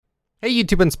Hey,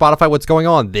 YouTube and Spotify, what's going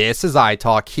on? This is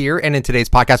iTalk here, and in today's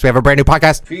podcast, we have a brand new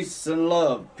podcast. Peace and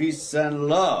love. Peace and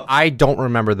love. I don't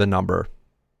remember the number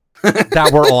that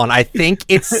we're on. I think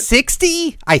it's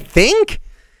 60. I think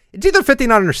it's either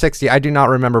 59 or 60. I do not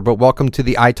remember, but welcome to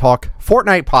the iTalk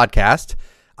Fortnite podcast.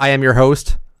 I am your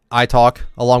host, iTalk,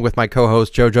 along with my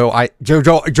co-host, Jojo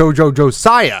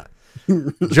Josiah.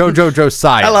 Jojo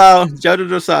Josiah. Hello, Jojo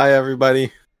Josiah,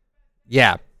 everybody.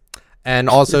 Yeah. And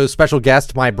also special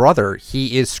guest, my brother.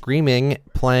 He is screaming,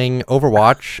 playing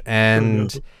Overwatch,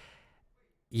 and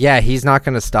yeah, he's not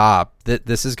going to stop.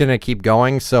 This is going to keep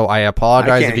going, so I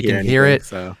apologize if you can hear it.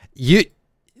 So.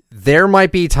 There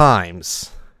might be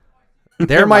times.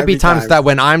 There might be times that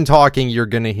when I'm talking, you're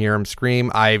going to hear him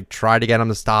scream. I've tried to get him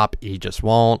to stop. He just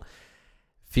won't.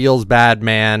 Feels bad,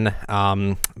 man.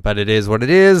 But it is what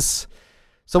it is.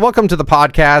 So welcome to the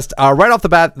podcast. Right off the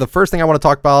bat, the first thing I want to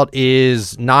talk about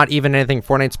is not even anything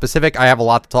Fortnite specific. I have a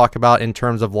lot to talk about in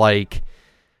terms of like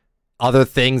other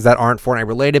things that aren't Fortnite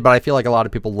related, but I feel like a lot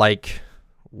of people like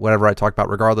whatever I talk about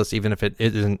regardless, even if it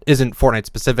isn't Fortnite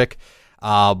specific.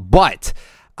 But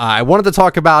I wanted to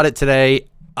talk about it today.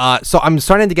 So I'm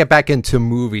starting to get back into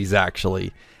movies,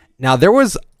 actually. Now, there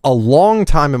was a long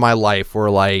time in my life where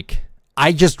like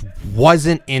I just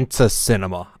wasn't into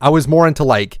cinema. I was more into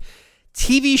like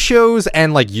TV shows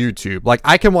and like YouTube. Like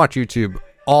I can watch YouTube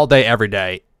all day, every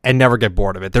day and never get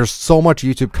bored of it. There's so much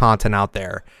YouTube content out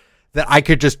there that I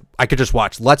could just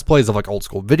watch Let's Plays of like old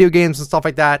school video games and stuff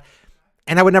like that.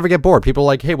 And I would never get bored. People are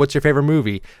like, hey, what's your favorite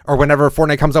movie? Or whenever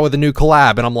Fortnite comes out with a new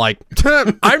collab and I'm like,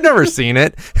 I've never seen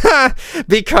it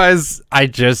because I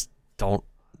just don't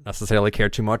necessarily care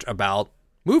too much about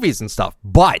movies and stuff.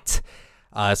 But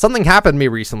something happened to me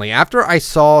recently after I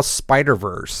saw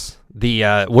Spider-Verse.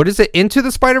 The what is it? Into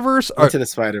the Spider-Verse? Into the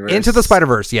Spider-Verse. Into the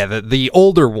Spider-Verse. Yeah, the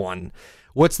older one.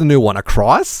 What's the new one?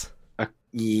 Across?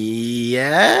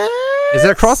 Yeah. Is it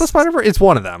Across the Spider-Verse? It's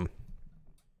one of them.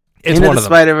 It's Into one the of them.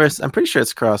 Spider-Verse. I'm pretty sure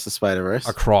it's Across the Spider-Verse.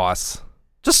 Across.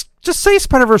 Just say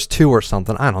Spider-Verse 2 or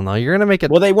something. I don't know. You're gonna make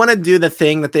it. Well, they want to do the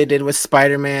thing that they did with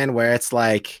Spider-Man, where it's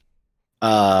like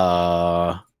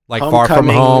Far From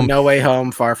Home, No Way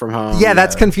Home, Far From Home. Yeah,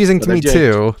 that's confusing to me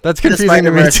too. That's confusing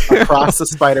to me too. Across the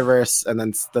Spider-Verse, and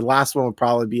then the last one would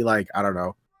probably be like, I don't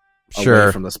know,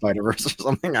 Away from the Spider-Verse or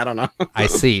something. I don't know. I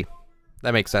see.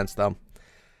 That makes sense though.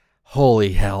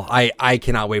 Holy hell. I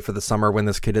cannot wait for the summer when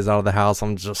this kid is out of the house.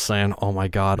 I'm just saying, oh my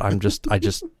God. I just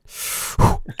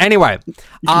anyway,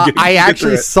 I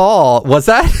actually saw, what's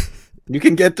that? You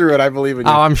can get through it. I believe in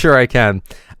you. Oh, I'm sure I can.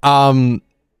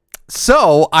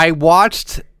 So I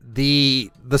watched the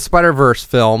Spider-Verse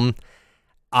film.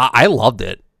 I loved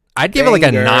it. I'd give it like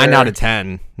a 9 out of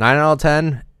 10. 9 out of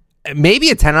 10. Maybe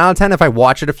a 10 out of 10 if I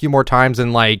watch it a few more times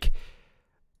and like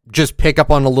just pick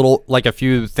up on a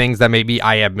few things that maybe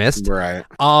I have missed. Right.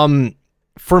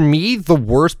 For me, the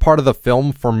worst part of the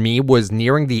film for me was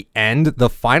nearing the end. The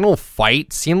final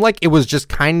fight seemed like it was just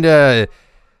kind of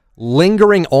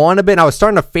lingering on a bit. I was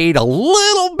starting to fade a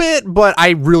little bit, but I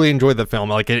really enjoyed the film.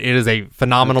 Like it is a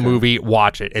phenomenal movie.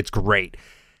 Watch it. It's great.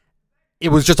 It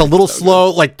was just a little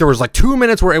slow. Good. Like there was like 2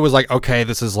 minutes where it was like, okay,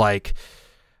 this is like,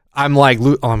 I'm like,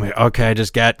 oh my, okay,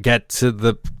 just get to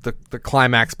the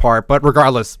climax part. But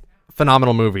regardless,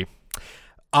 phenomenal movie.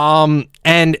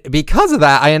 And because of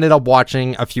that, I ended up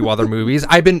watching a few other movies.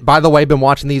 By the way, been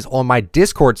watching these on my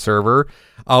Discord server.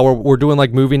 We're doing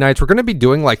like movie nights. We're going to be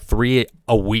doing like 3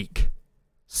 a week.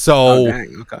 So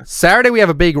okay. Saturday, we have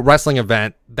a big wrestling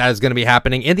event that is going to be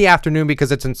happening in the afternoon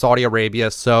because it's in Saudi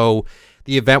Arabia. So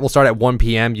the event will start at 1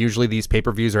 p.m. Usually these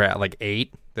pay-per-views are at like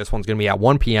 8. This one's going to be at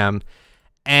 1 p.m.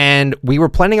 And we were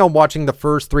planning on watching the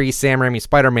first 3 Sam Raimi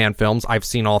Spider-Man films. I've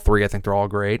seen all 3. I think they're all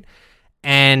great.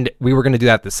 And we were going to do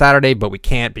that this Saturday, but we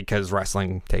can't because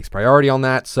wrestling takes priority on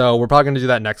that. So we're probably going to do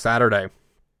that next Saturday.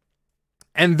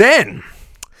 And then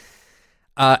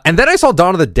I saw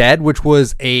Dawn of the Dead, which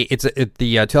was the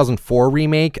 2004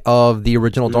 remake of the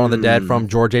original Dawn of the Dead from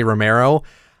George A. Romero.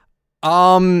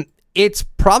 It's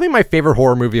probably my favorite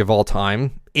horror movie of all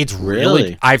time. It's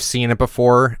really I've seen it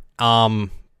before.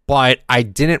 But I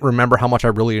didn't remember how much I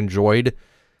really enjoyed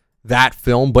that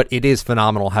film, but it is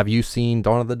phenomenal. Have you seen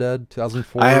Dawn of the Dead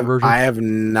 2004 version? I have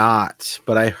not,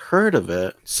 but I heard of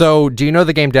it. So, do you know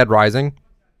the game Dead Rising?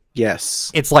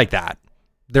 Yes. It's like that.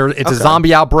 It's a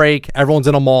zombie outbreak. Everyone's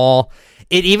in a mall.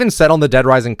 It even said on the Dead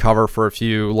Rising cover for a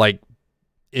few like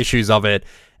issues of it.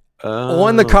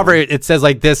 On the cover, it says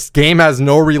like this game has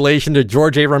no relation to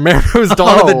George A. Romero's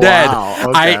Dawn of the Dead. Wow.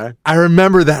 Okay. I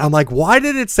remember that. I'm like, why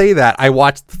did it say that? I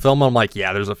watched the film. And I'm like,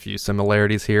 yeah, there's a few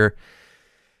similarities here.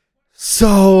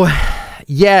 So,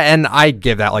 yeah, and I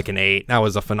give that like an 8. That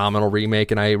was a phenomenal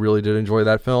remake, and I really did enjoy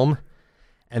that film.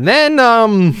 And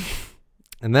then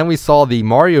we saw the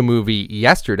Mario movie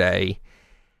yesterday,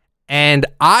 and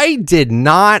I did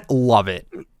not love it.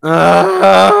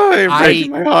 You're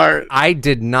breaking my heart. I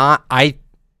did not.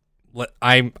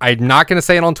 I'm not going to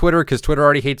say it on Twitter because Twitter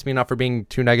already hates me enough for being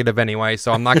too negative anyway,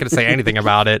 so I'm not going to say anything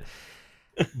about it.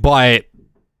 But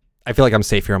I feel like I'm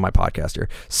safe here on my podcast here.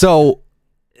 So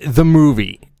the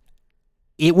movie,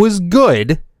 it was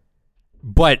good,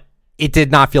 but it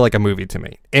did not feel like a movie to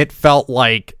me. It felt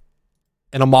like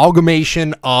an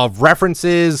amalgamation of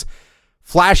references,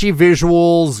 flashy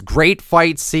visuals, great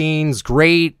fight scenes,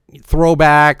 great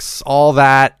throwbacks, all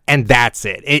that, and that's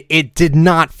it. It did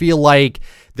not feel like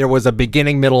there was a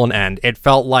beginning, middle, and end. It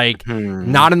felt like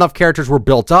not enough characters were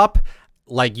built up.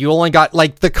 Like you only got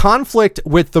like the conflict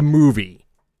with the movie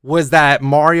was that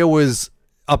Mario was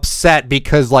upset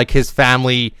because like his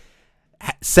family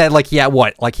said like he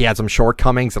had some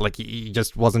shortcomings and like he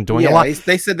just wasn't doing a lot.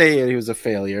 They said he was a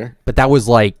failure. But that was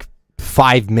like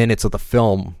 5 minutes of the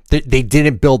film. They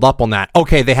didn't build up on that.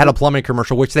 Okay, they had a plumbing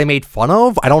commercial which they made fun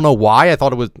of. I don't know why. I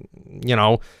thought it was,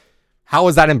 how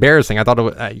was that embarrassing? I thought it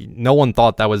was, no one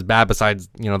thought that was bad besides,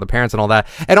 the parents and all that.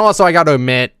 And also I got to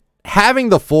admit, having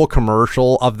the full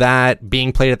commercial of that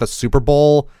being played at the Super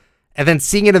Bowl and then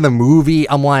seeing it in the movie,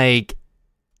 I'm like,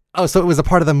 oh, so it was a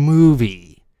part of the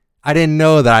movie. I didn't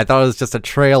know that. I thought it was just a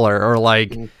trailer or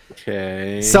like,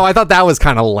 okay. So I thought that was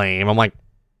kind of lame. I'm like,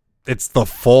 it's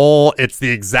the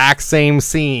exact same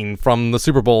scene from the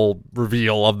Super Bowl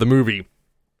reveal of the movie.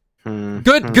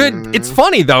 Good. It's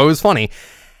funny though. It was funny.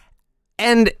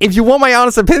 And if you want my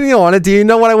honest opinion on it, do you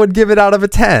know what I would give it out of a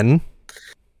 10?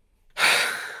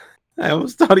 I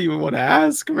almost thought you would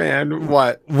ask, man.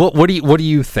 What do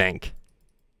you think?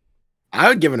 I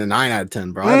would give it a 9 out of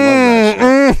 10, bro. I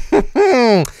love that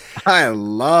shit. I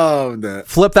loved it.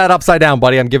 Flip that upside down,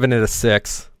 buddy. I'm giving it a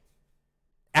 6.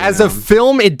 As a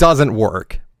film, it doesn't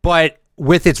work, but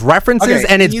with its references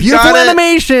and its beautiful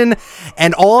animation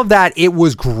and all of that, it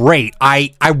was great.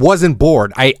 I wasn't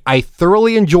bored. I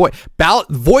thoroughly enjoyed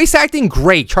voice acting.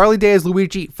 Great. Charlie Day as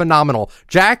Luigi, phenomenal.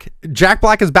 Jack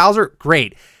Black as Bowser,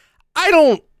 great.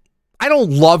 I don't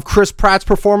love Chris Pratt's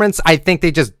performance. I think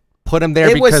they just put him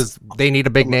there because they need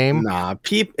a big name. Nah,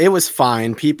 it was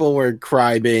fine. People were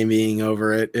crybabying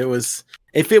over it.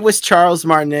 If it was Charles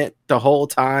Martinet the whole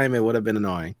time, it would have been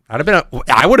annoying. I would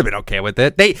have been okay with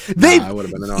it. I would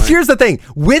have been annoying. Here's the thing.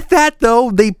 With that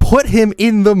though, they put him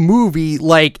in the movie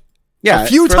a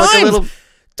few times. Don't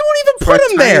even put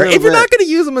him there. If you're not going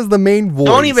to use him as the main voice,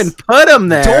 don't even put him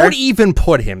there. Don't even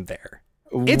put him there.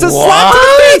 It's a slap to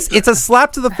the face. It's a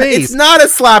slap to the face. It's not a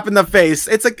slap in the face.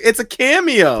 It's a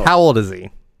cameo. How old is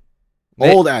he?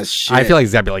 Old as shit. I feel like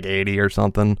he's got to be like 80 or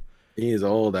something. He's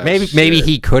old as shit. Maybe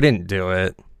he couldn't do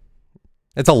it.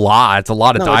 It's a lot. It's a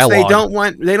lot of dialogue.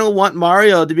 They don't want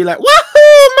Mario to be like,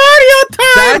 woohoo, Mario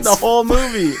time the whole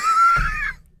movie.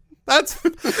 And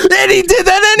he did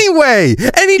that anyway. He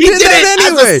did that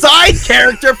anyway. As a side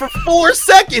character for 4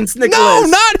 seconds, Nicholas. No,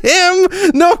 not him.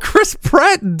 No, Chris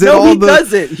Pratt did he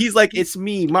doesn't. He's like, it's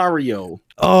me, Mario.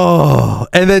 Oh,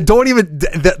 and then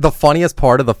the funniest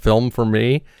part of the film for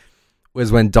me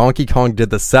was when Donkey Kong did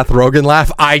the Seth Rogen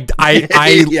laugh. I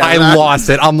lost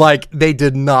it. I'm like, they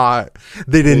did not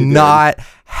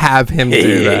have him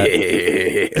do that.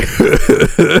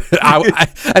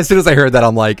 As soon as I heard that,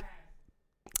 I'm like,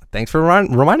 thanks for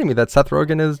reminding me that Seth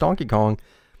Rogen is Donkey Kong.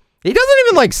 He doesn't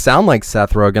even sound like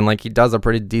Seth Rogen. Like, he does a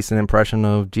pretty decent impression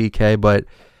of GK, but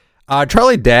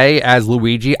Charlie Day as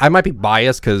Luigi, I might be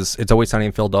biased because It's Always Sunny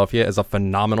in Philadelphia is a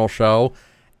phenomenal show.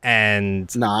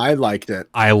 And I liked it.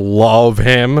 I love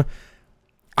him.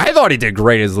 I thought he did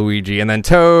great as Luigi. And then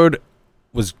Toad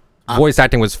voice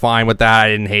acting was fine with that. I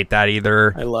didn't hate that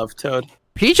either. I love Toad.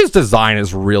 Peach's design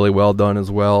is really well done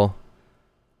as well.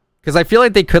 Because I feel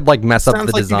like they could mess up the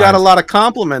design. Sounds like you got a lot of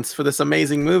compliments for this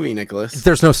amazing movie, Nicholas.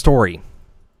 There's no story.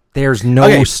 There's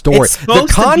no story. It's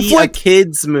supposed to be a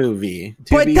kids movie,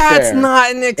 but that's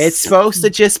not an. It's supposed to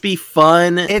just be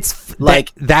fun. It's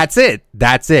that's it.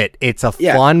 That's it. It's a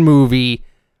fun movie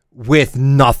with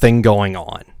nothing going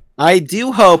on. I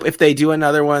do hope if they do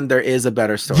another one, there is a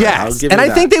better story. Yes, and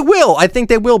I think they will. I think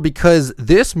they will because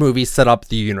this movie set up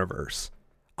the universe.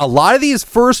 A lot of these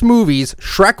first movies,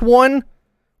 Shrek 1,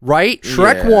 right?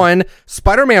 Shrek 1,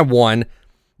 Spider-Man 1,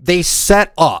 they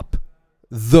set up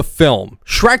the film.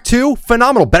 Shrek 2,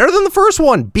 phenomenal. Better than the first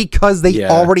one because they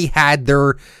already had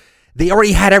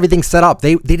everything set up.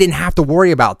 They didn't have to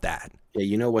worry about that. Yeah,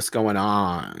 you know what's going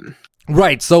on.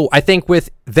 Right. So I think with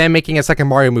them making a second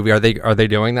Mario movie, are they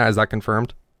doing that? Is that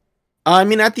confirmed? I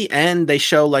mean, at the end, they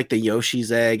show like the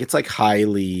Yoshi's egg. It's like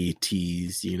highly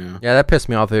teased, you know? Yeah, that pissed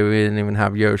me off that we didn't even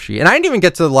have Yoshi. And I didn't even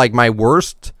get to like my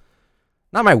worst,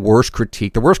 not my worst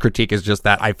critique. The worst critique is just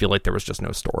that I feel like there was just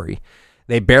no story.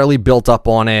 They barely built up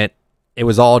on it. It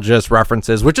was all just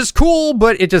references, which is cool,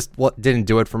 but it just didn't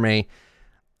do it for me.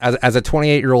 As a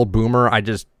 28-year-old boomer,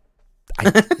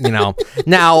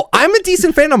 now I'm a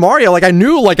decent fan of Mario. Like I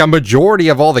knew like a majority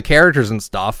of all the characters and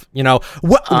stuff, you know.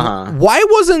 Why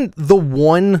wasn't the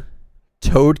one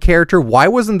Toad character? Why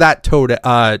wasn't that Toad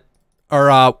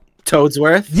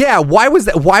Toadsworth? Yeah, why was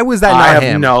that not him? I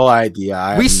have no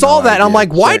idea. We saw that and I'm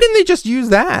like, why didn't they just use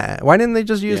that? Why didn't they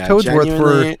just use Toadsworth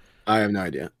for I have no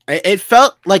idea. It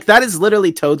felt like that is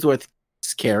literally Toadsworth's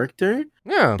character.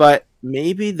 Yeah. But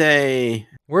maybe they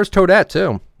Where's Toadette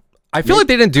too? I feel like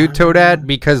they didn't do Toadette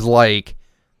because, like,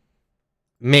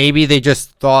 maybe they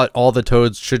just thought all the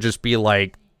Toads should just be,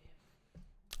 like,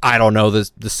 I don't know,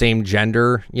 the same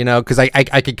gender, you know? Because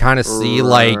I could kind of see,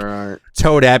 like,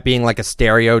 Toadette being, like, a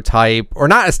stereotype. Or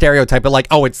not a stereotype, but, like,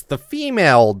 oh, it's the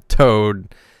female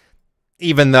Toad.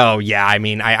 Even though, yeah, I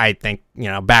mean, I think, you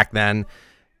know, back then.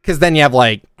 Because then you have,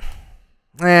 like,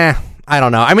 I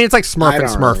don't know. I mean, it's like Smurf and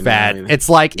Smurfette. It's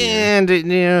like,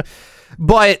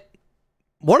 but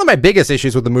one of my biggest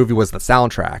issues with the movie was the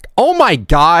soundtrack. Oh my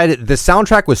god, the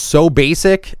soundtrack was so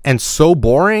basic and so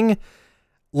boring.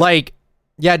 Like,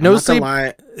 yeah, No Sleep.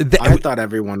 I thought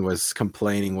everyone was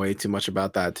complaining way too much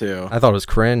about that too. I thought it was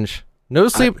cringe. No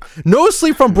Sleep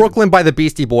from Brooklyn by the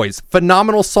Beastie Boys.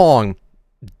 Phenomenal song.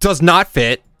 Does not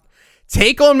fit.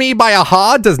 Take on Me by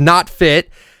Aha does not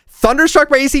fit. Thunderstruck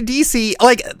by AC/DC,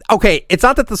 like, okay, it's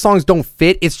not that the songs don't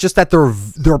fit, it's just that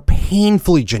they're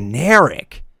painfully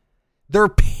generic. They're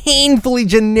painfully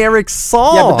generic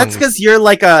songs. Yeah, but that's because you're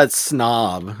like a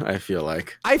snob, I feel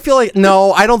like.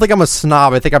 No, I don't think I'm a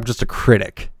snob. I think I'm just a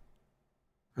critic.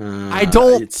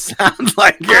 It sounds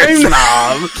like you're a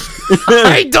snob.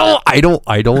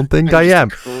 I don't think I am.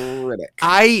 Critic.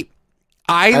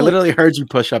 I literally heard you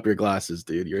push up your glasses,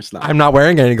 dude. You're a snob. I'm not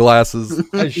wearing any glasses.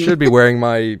 I should be wearing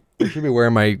my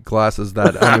glasses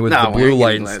that only with the blue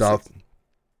light and stuff.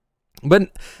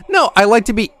 But no, I like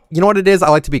to be, you know what it is? I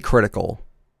like to be critical.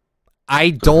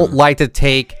 I don't like to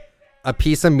take a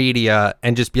piece of media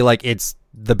and just be like, it's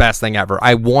the best thing ever.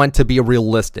 I want to be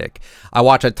realistic. I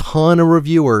watch a ton of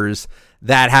reviewers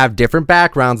that have different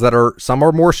backgrounds some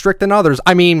are more strict than others.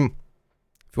 I mean,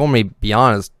 if you want me to be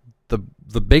honest,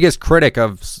 the biggest critic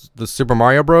of the Super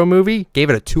Mario Bros. Movie gave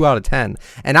it a 2 out of 10.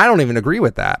 And I don't even agree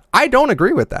with that. I don't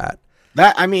agree with that.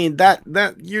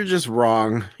 That you're just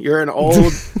wrong. You're an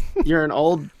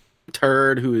old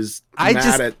turd who is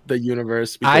mad at the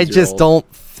universe. It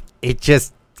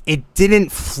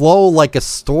didn't flow like a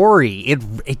story.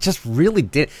 It just really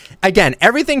did. Again,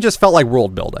 everything just felt like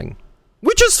world building,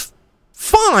 which is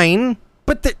fine,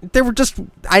 but they were just,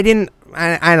 I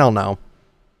don't know.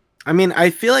 I mean, I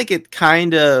feel like it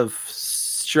kind of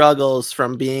struggles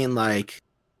from being like,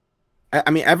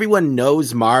 I mean, everyone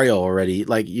knows Mario already.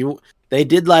 Like they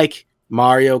did like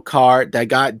Mario Kart that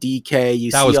got DK.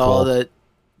 You see all the,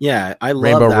 I love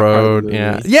Rainbow that Road.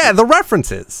 Part of the yeah, the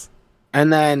references.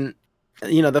 And then,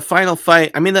 you know, the final fight.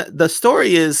 I mean, the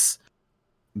story is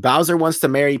Bowser wants to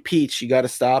marry Peach. You got to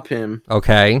stop him.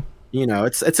 Okay. You know,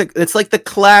 it's like the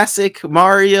classic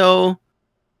Mario.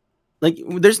 Like,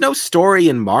 there's no story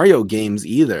in Mario games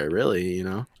either, really, you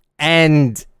know?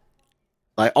 And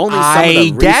like only some of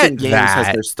the recent games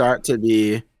has there start to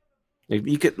be. Like,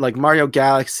 you could, like, Mario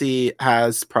Galaxy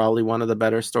has probably one of the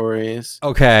better stories.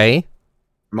 Okay.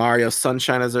 Mario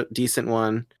Sunshine is a decent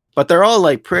one. But they're all,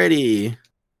 like, pretty,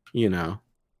 you know,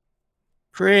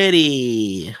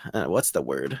 what's the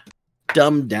word?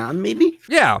 Dumbed down, maybe?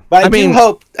 Yeah. But I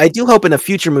do hope in a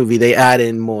future movie they add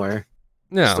in more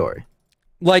story.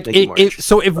 Like,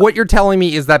 so if what you're telling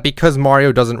me is that because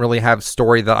Mario doesn't really have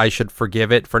story that I should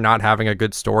forgive it for not having a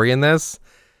good story in this?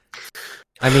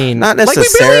 I mean, not necessarily.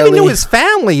 Like, we barely even knew his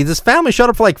family. This family showed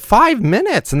up for like 5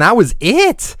 minutes, and that was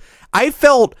it. I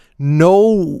felt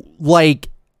no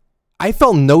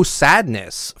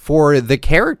sadness for the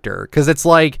character, because it's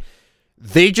like,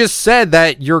 they just said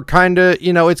that you're kind of,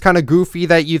 you know, it's kind of goofy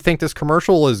that you think this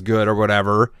commercial is good or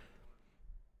whatever.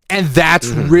 And that's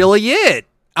really it.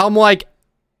 I'm like,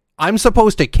 I'm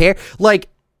supposed to care. Like,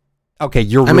 okay,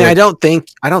 I mean, I don't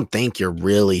think you're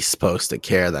really supposed to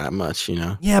care that much, you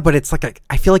know? Yeah, but it's like,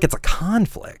 I feel like it's a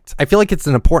conflict. I feel like it's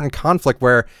an important conflict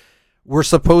where we're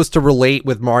supposed to relate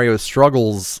with Mario's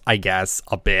struggles, I guess,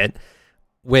 a bit.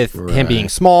 With him being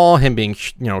small, him being,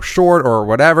 you know, short or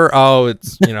whatever. Oh,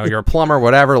 it's, you know, you're a plumber,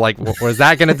 whatever. Like, what is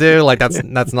that going to do? Like, that's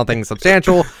nothing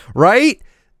substantial, right?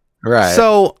 Right.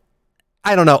 So,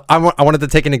 I don't know. I wanted to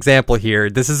take an example here.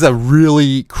 This is a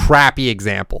really crappy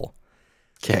example.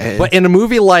 Okay. But in a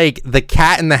movie like The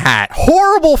Cat in the Hat,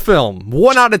 horrible film,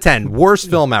 1 out of 10, worst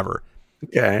film ever.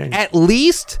 Okay. At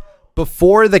least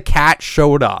before the cat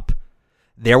showed up,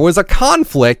 there was a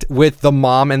conflict with the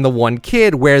mom and the one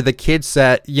kid where the kid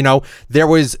said, there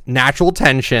was natural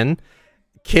tension.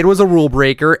 Kid was a rule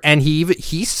breaker. And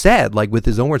he said, like, with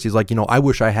his own words, he's like, I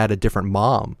wish I had a different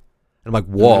mom. And I'm like,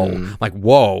 whoa. I'm like,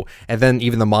 whoa. And then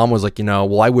even the mom was like,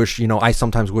 well, I wish, I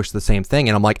sometimes wish the same thing.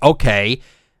 And I'm like, okay,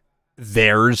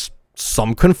 there's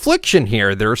some confliction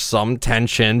here. There's some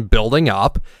tension building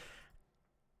up.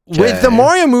 Okay. With the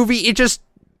Mario movie, it just,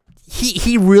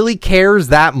 he really cares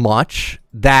that much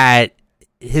that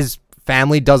his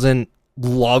family doesn't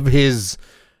love his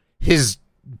plumbing.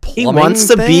 He wants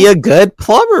to be a good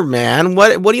plumber, man.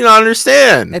 What do you not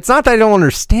understand? It's not that I don't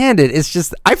understand it. It's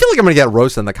just I feel like I'm gonna get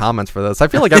roasted in the comments for this. I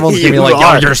feel like everyone's gonna be like,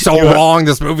 "Yo, you're so wrong.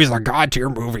 This movie's a god tier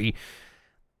movie."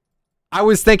 I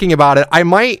was thinking about it. I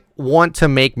might want to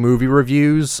make movie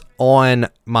reviews on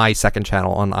my second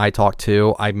channel on iTalk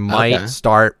 2. I might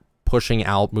start pushing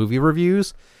out movie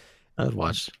reviews. I'd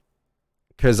watch.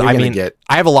 Because I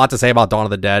have a lot to say about Dawn of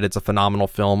the Dead. It's a phenomenal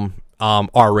film.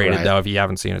 R-rated though. If you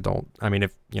haven't seen it, don't. I mean,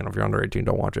 if you're under 18,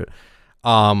 don't watch it.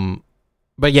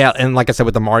 But yeah, and like I said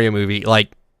with the Mario movie,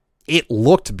 like it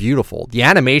looked beautiful. The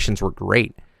animations were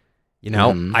great.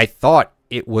 I thought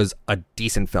it was a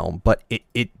decent film, but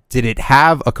it did it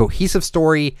have a cohesive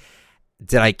story?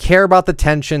 Did I care about the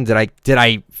tension? Did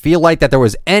I feel like that there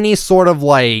was any sort of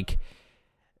like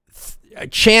a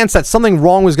chance that something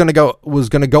wrong was gonna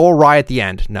go awry at the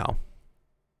end? No,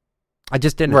 I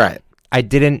just didn't. Right. I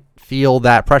didn't feel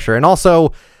that pressure. And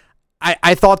also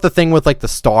I thought the thing with like the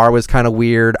star was kind of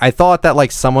weird. I thought that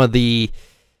like some of the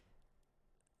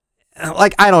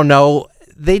like I don't know,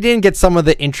 they didn't get some of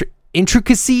the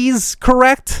intricacies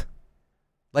correct.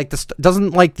 Like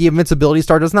doesn't like the invincibility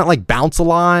star doesn't that like bounce a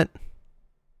lot?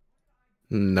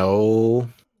 No.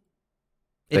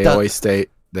 They always stay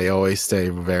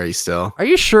very still. Are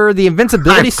you sure the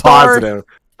invincibility star? Positive.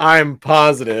 I'm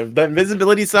positive. The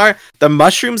invisibility star, the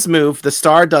mushrooms move, the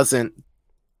star doesn't.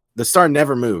 The star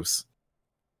never moves.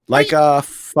 Like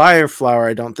Fire Flower,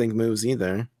 I don't think moves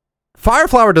either. Fire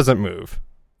Flower doesn't move.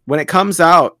 When it comes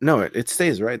out, no, it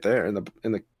stays right there in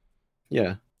the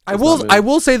yeah. I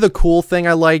will say the cool thing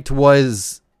I liked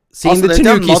was seeing also, the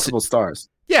Tanuki multiple stars.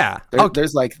 Yeah.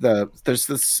 There's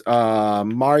this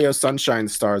Mario Sunshine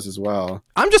stars as well.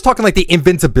 I'm just talking like the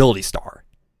invincibility star.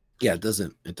 Yeah, it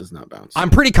does not bounce.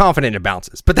 I'm pretty confident it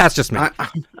bounces, but that's just me.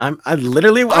 I'm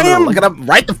literally gonna look it up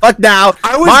right the fuck now.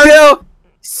 Mario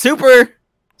Super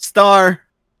Star.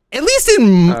 At least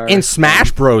in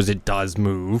Smash Bros it does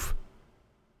move.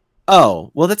 Oh,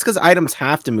 well that's because items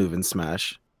have to move in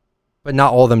Smash. But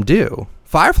not all of them do.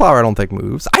 Fire Flower I don't think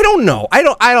moves. I don't know. I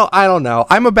don't know.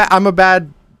 I'm a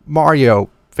bad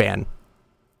Mario fan.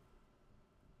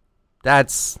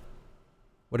 That's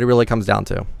what it really comes down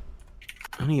to.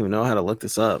 I don't even know how to look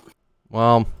this up.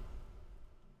 Well,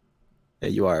 yeah,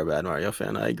 you are a bad Mario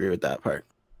fan. I agree with that part.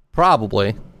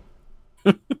 Probably.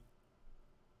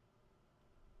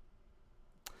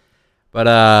 But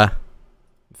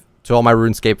to all my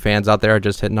RuneScape fans out there, I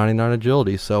just hit 99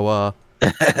 agility. So well,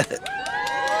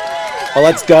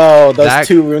 let's go. Those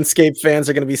two RuneScape fans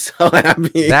are going to be so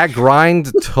happy. That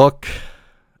grind took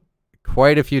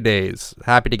quite a few days.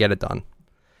 Happy to get it done.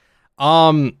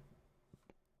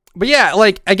 But yeah,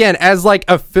 like again, as like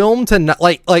a film to not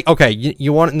like okay,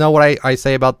 you want to know what I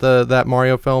say about that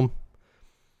Mario film?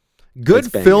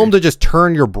 Good film to just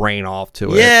turn your brain off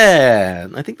to it. Yeah,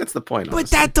 I think that's the point. But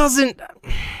honestly. That doesn't.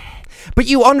 But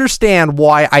you understand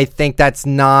why I think that's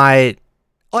not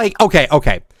like okay.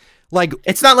 Like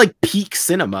it's not like peak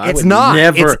cinema. It's not.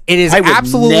 It is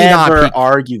absolutely not. I would never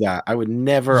argue that. I would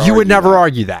never. You would never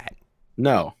argue that.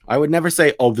 No, I would never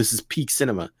say, "Oh, this is peak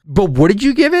cinema." But what did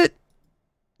you give it?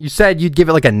 You said you'd give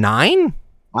it like a 9?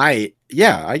 I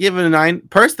give it a 9.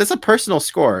 That's a personal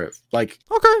score. Like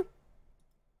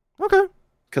okay,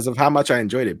 because of how much I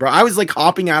enjoyed it, bro. I was like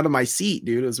hopping out of my seat,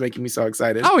 dude. It was making me so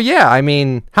excited. Oh yeah, I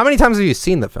mean, how many times have you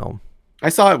seen the film? I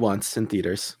saw it once in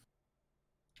theaters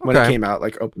when it came out,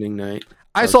 like opening night.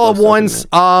 I saw it once.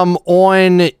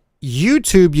 On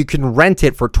YouTube, you can rent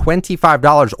it for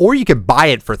 $25, or you could buy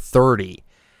it for $30.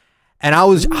 And I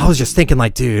was just thinking,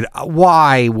 like, dude,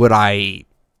 why would I?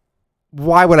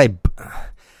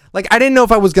 Like, I didn't know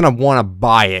if I was gonna want to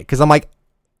buy it because I'm like,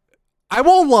 I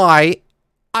won't lie.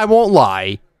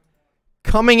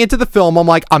 Coming into the film, I'm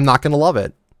like, I'm not gonna love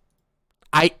it.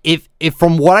 If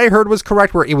from what I heard was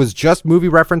correct, where it was just movie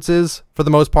references for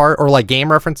the most part, or like game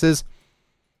references,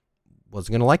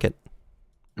 wasn't gonna like it.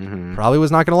 probably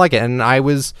was not going to like it. And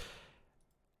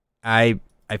I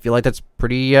feel like that's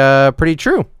pretty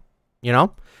true, you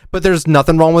know? But there's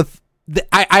nothing wrong with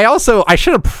I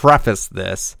should have prefaced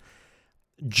this.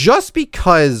 Just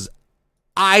because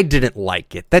I didn't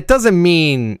like it, that doesn't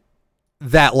mean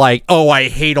that, like, oh, I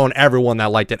hate on everyone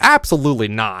that liked it. Absolutely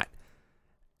not.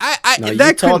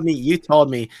 You told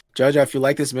me, Judge, if you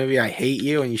like this movie, I hate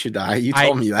you and you should die. You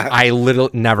told me that. I literally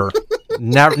never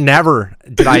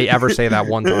did I ever say that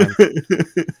one time.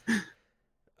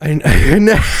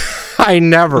 I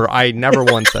never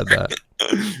once said that.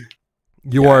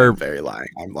 You are I'm very lying.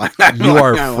 I'm lying. You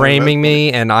are framing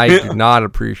me, and I do not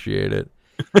appreciate it.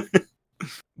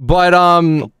 But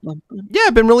yeah,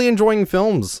 I've been really enjoying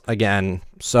films again.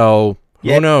 So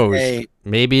who knows? Hey.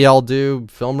 Maybe I'll do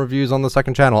film reviews on the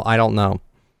second channel. I don't know.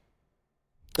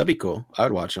 That'd be cool. I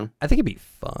would watch them. I think it'd be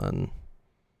fun.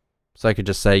 So I could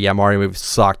just say, yeah, Mario movie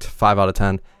sucked. 5 out of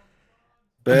 10.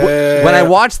 When I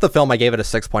watched the film, I gave it a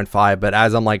 6.5. But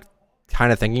as I'm like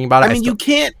kind of thinking about it, I mean, you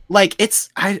can't like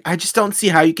it's. I just don't see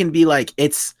how you can be like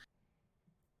it's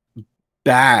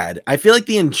bad. I feel like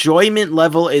the enjoyment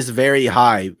level is very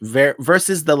high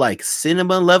versus the like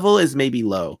cinema level is maybe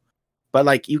low. But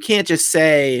like you can't just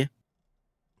say.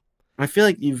 I feel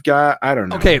like you've got. I don't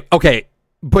know. Okay,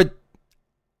 but.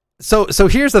 So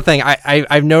here's the thing.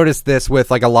 I've noticed this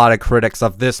with like a lot of critics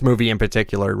of this movie in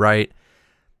particular, right?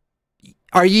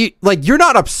 Are you like you're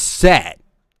not upset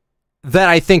that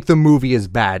I think the movie is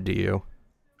bad, do you?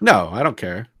 No, I don't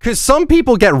care. Because some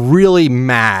people get really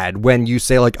mad when you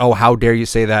say like, "Oh, how dare you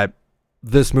say that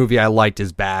this movie I liked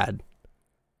is bad?"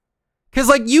 Because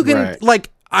like you can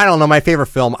like I don't know my favorite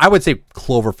film. I would say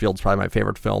Cloverfield's probably my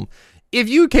favorite film. If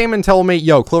you came and told me,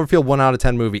 yo, Cloverfield 1 out of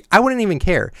 10 movie, I wouldn't even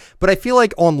care. But I feel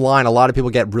like online, a lot of people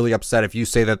get really upset if you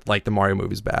say that like the Mario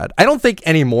movie's bad. I don't think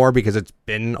anymore because it's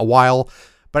been a while.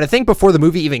 But I think before the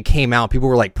movie even came out, people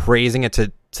were like praising it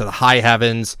to the high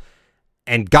heavens.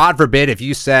 And God forbid if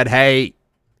you said, hey,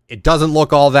 it doesn't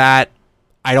look all that,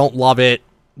 I don't love it,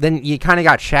 then you kind of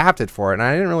got shafted for it. And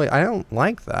I don't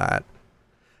like that.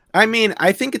 I mean,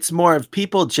 I think it's more of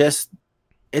people just,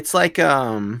 it's like,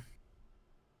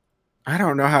 I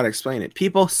don't know how to explain it.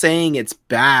 People saying it's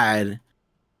bad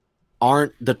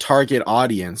aren't the target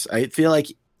audience. I feel like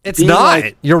it's not.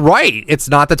 Like, you're right. It's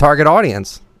not the target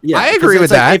audience. Yeah, I agree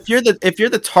with that. If you're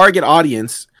the target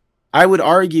audience, I would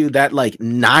argue that like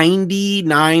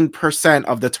 99%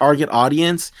 of the target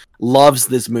audience loves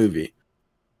this movie.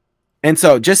 And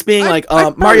so just being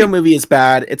Mario movie is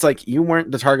bad, it's like you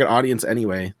weren't the target audience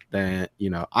anyway. Then, you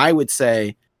know, I would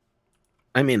say,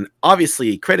 I mean,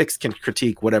 obviously critics can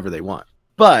critique whatever they want,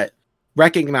 but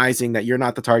recognizing that you're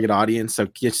not the target audience. So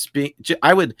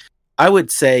I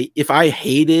would say if I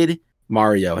hated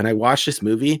Mario and I watched this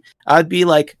movie, I'd be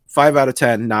like 5 out of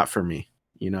 10, not for me,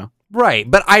 you know? Right.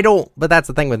 But that's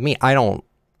the thing with me. I don't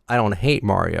hate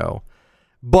Mario,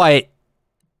 but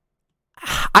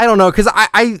I don't know. Cause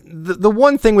the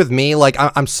one thing with me, like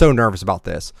I'm so nervous about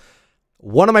this.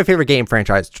 One of my favorite game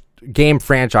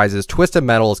franchises, Twisted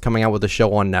Metal, is coming out with a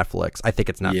show on Netflix. I think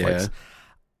it's Netflix. Yeah.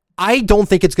 I don't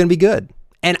think it's going to be good.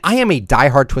 And I am a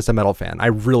diehard Twisted Metal fan. I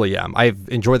really am. I've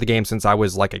enjoyed the game since I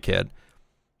was like a kid.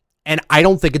 And I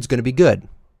don't think it's going to be good.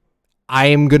 I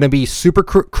am going to be super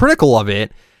critical of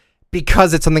it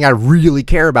because it's something I really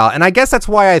care about. And I guess that's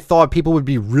why I thought people would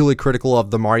be really critical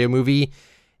of the Mario movie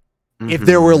if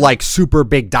there were like super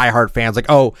big diehard fans, like,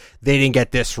 oh, they didn't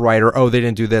get this right, or oh, they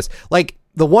didn't do this. Like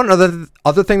the one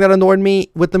other thing that annoyed me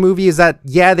with the movie is that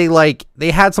they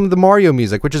had some of the Mario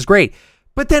music, which is great,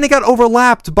 but then it got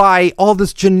overlapped by all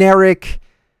this generic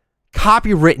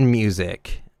copywritten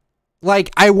music. Like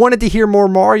I wanted to hear more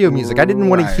Mario music. I didn't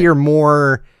want to hear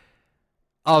more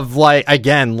of like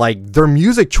their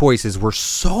music choices were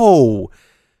so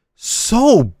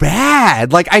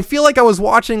bad. Like I feel like I was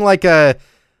watching like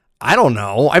I don't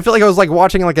know. I feel like I was like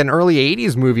watching like an early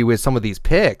 80s movie with some of these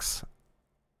picks.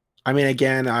 I mean,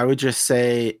 again, I would just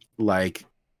say like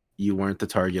you weren't the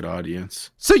target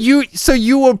audience. So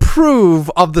you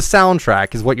approve of the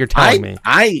soundtrack is what you're telling me.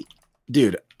 I'm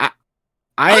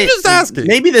just asking.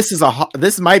 Maybe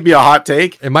this might be a hot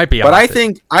take. It might be, but I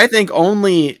think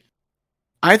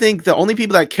the only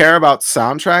people that care about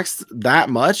soundtracks that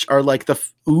much are like the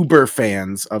uber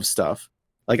fans of stuff.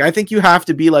 Like, I think you have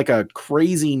to be like a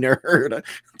crazy nerd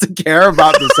to care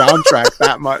about the soundtrack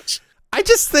that much. I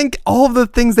just think all of the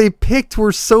things they picked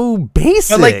were so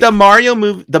basic. But like the Mario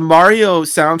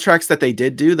soundtracks that they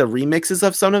did do, the remixes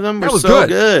of some of them were so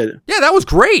good. Yeah, that was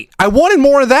great. I wanted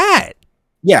more of that.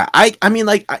 Yeah, I mean,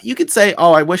 like you could say,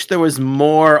 oh, I wish there was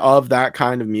more of that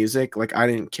kind of music. Like I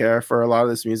didn't care for a lot of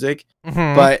this music,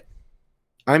 but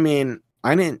I mean,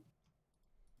 I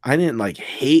didn't like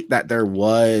hate that there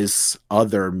was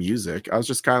other music. I was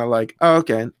just kind of like, oh,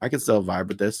 okay, I can still vibe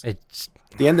with this. At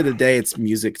the end of the day, it's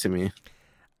music to me.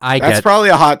 That's probably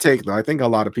a hot take, though. I think a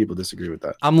lot of people disagree with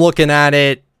that. I'm looking at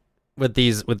it with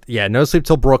No Sleep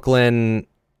Till Brooklyn.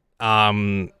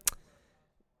 Holding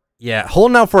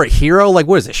Out for a Hero. Like,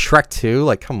 what is it, Shrek 2?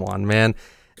 Like, come on, man.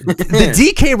 The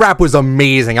DK rap was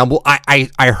amazing.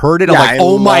 I heard it. I'm like,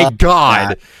 oh my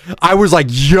God. That. I was like,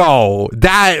 yo,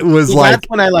 that was that's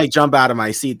when I like jump out of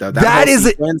my seat, though. That is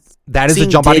a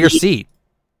jump out of your seat.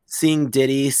 Seeing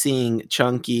Diddy, seeing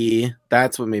Chunky,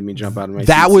 that's what made me jump out of my seat.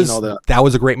 That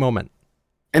was a great moment.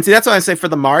 And see, that's why I say for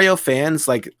the Mario fans,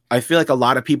 like, I feel like a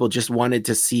lot of people just wanted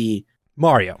to see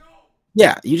Mario.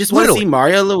 Yeah, you just want to see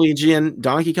Mario, Luigi, and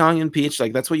Donkey Kong and Peach.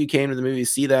 Like, that's what you came to the movie,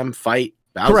 see them fight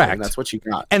Bowser. Correct. And that's what you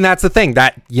got. And that's the thing,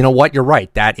 that, you know what, you're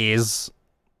right. That is,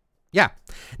 yeah.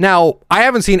 Now, I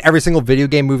haven't seen every single video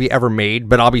game movie ever made,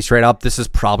 but I'll be straight up, this is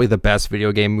probably the best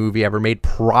video game movie ever made.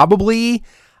 Probably.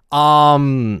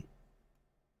 Probably.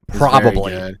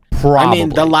 I mean,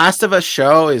 The Last of Us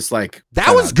show is like...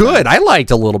 That was good. I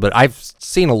liked a little bit. I've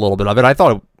seen a little bit of it. I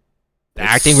thought the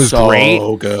acting was great.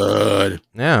 So good.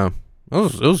 Yeah.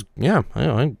 It was yeah,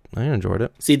 I enjoyed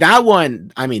it. See, that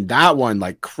one,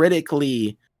 like,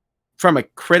 critically, from a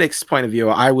critic's point of view,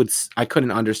 I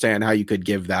couldn't understand how you could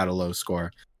give that a low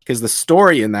score, because the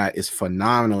story in that is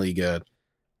phenomenally good.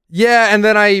 Yeah, and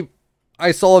then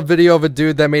I saw a video of a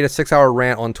dude that made a 6-hour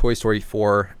rant on Toy Story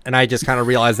 4, and I just kind of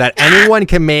realized that anyone,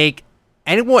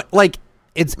 like,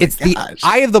 it's the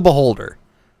eye of the beholder.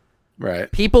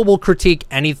 Right. People will critique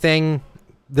anything.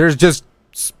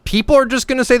 People are just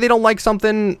going to say they don't like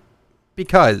something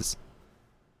because,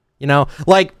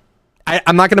 like,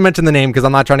 I'm not going to mention the name because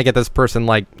I'm not trying to get this person,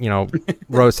 like,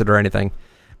 roasted or anything.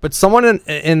 But someone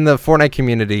in the Fortnite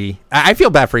community, I feel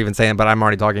bad for even saying, but I'm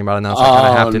already talking about it now, so I kind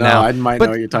of have to now. I might know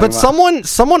what you're talking about. But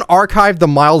someone archived the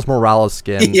Miles Morales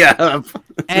skin. Yeah.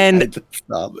 And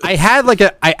I had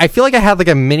I feel like I had like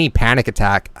a mini panic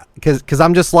attack because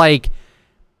I'm just like,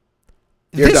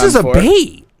 this is a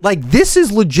bait. Like, this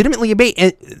is legitimately a bait.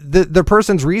 And the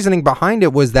person's reasoning behind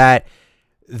it was that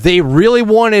they really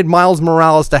wanted Miles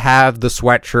Morales to have the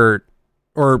sweatshirt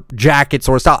or jacket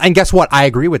sort of style. And guess what? I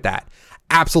agree with that.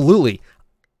 Absolutely.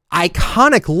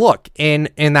 Iconic look in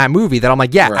that movie that I'm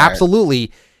like, yeah, right.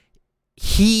 Absolutely.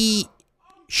 He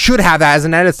should have that as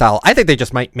an edit style. I think they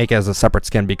just might make it as a separate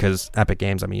skin because Epic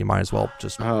Games, I mean, you might as well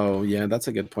just... Oh, yeah, that's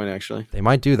a good point, actually. They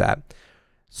might do that.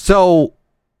 So,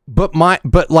 but why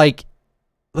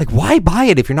buy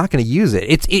it if you're not going to use it?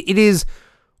 It is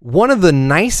one of the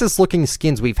nicest looking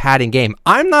skins we've had in game.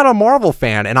 I'm not a Marvel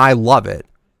fan, and I love it.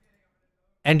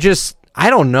 And just, I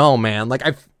don't know, man. Like,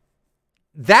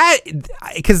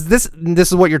 because this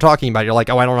is what you're talking about. You're like,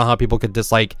 oh, I don't know how people could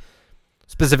dislike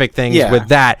specific things with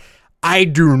that. I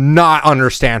do not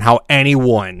understand how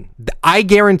anyone, I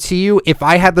guarantee you, if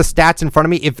I had the stats in front of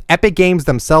me, if Epic Games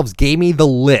themselves gave me the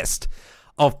list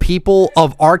of people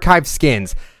of archived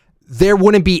skins, there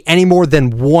wouldn't be any more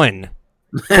than one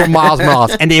for Miles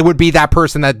Morales, and it would be that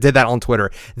person that did that on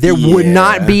Twitter. There would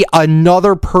not be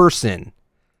another person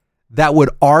that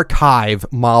would archive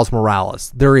Miles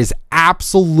Morales. There is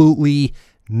absolutely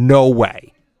no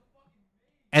way.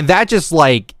 And that just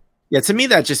like... Yeah, to me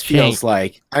that just feels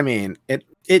like, I mean,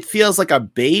 it feels like a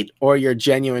bait, or you're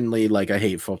genuinely like a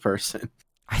hateful person.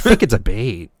 I think it's a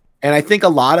bait. And I think a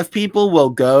lot of people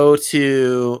go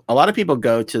to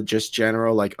just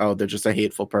general, like, oh, they're just a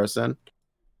hateful person,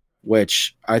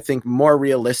 which I think more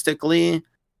realistically,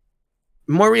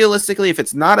 if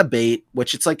it's not a bait,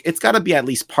 which it's like, it's got to be at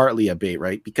least partly a bait,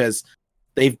 right? Because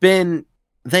they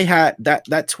had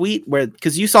that tweet where,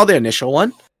 because you saw the initial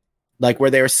one, like where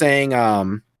they were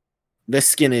saying, this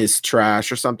skin is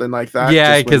trash or something like that.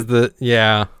 Yeah, because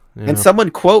yeah. And someone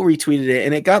quote retweeted it,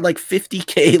 and it got like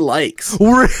 50K likes.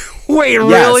 Wait,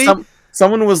 really?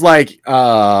 Someone was like,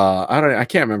 I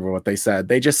can't remember what they said.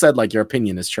 They just said like, your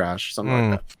opinion is trash,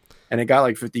 something like that. And it got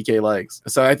like 50K likes.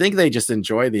 So I think they just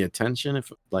enjoy the attention.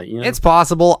 If like, it's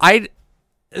possible.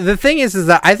 The thing is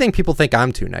that I think people think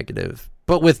I'm too negative,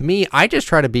 but with me, I just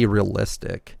try to be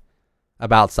realistic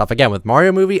about stuff. Again, with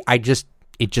Mario movie, it just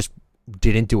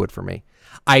didn't do it for me.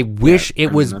 I wish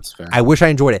I wish I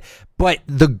enjoyed it. But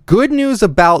the good news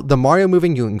about the Mario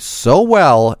movie doing so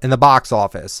well in the box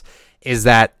office is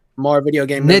that more video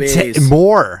game movies.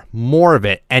 More of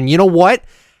it. And you know what?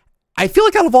 I feel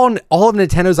like out of all of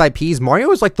Nintendo's IPs,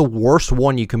 Mario is like the worst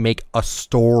one you can make a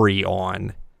story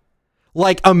on.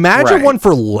 Like, imagine one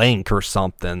for Link or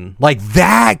something. Like,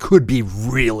 that could be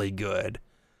really good.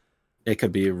 It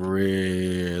could be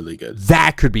really good.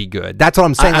 That could be good. That's what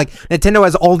I'm saying. Like Nintendo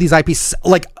has all these IPs.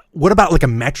 Like, what about like a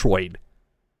Metroid?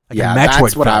 Like yeah, a Metroid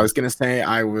that's what film. I was gonna say.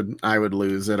 I would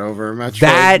lose it over a Metroid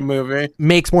that movie.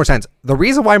 Makes more sense. The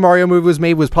reason why Mario movie was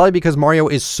made was probably because Mario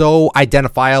is so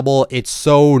identifiable. It's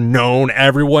so known.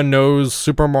 Everyone knows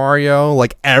Super Mario.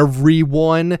 Like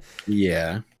everyone.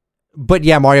 Yeah. But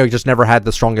yeah, Mario just never had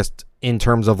the strongest in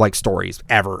terms of like stories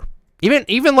ever.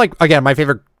 Even like, again, my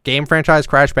favorite game franchise,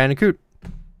 Crash Bandicoot,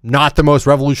 not the most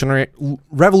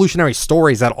revolutionary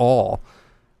stories at all.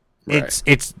 Right.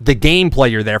 It's the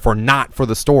gameplay you're there for, not for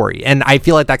the story. And I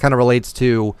feel like that kind of relates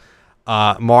to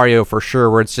Mario for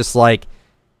sure, where it's just like,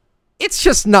 it's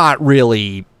just not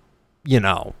really,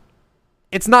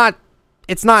 it's not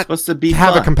supposed to be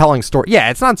have fun. a compelling story.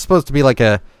 Yeah, it's not supposed to be like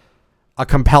a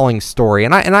compelling story,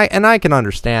 and I can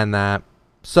understand that.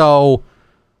 So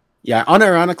yeah,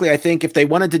 unironically, I think if they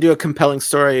wanted to do a compelling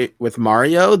story with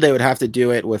Mario, they would have to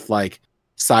do it with like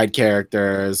side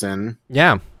characters and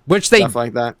which they stuff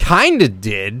like that. Kind of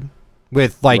did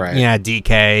with like right.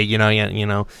 DK,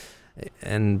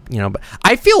 and but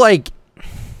I feel like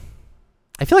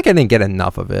I didn't get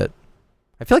enough of it.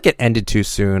 I feel like it ended too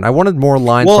soon. I wanted more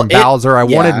lines from Bowser. I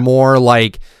wanted more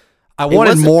I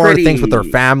wanted more things with their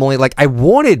family. Like I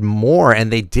wanted more,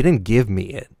 and they didn't give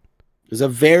me it. It was a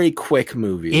very quick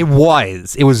movie. It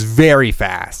was very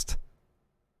fast.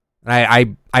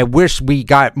 I wish we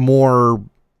got more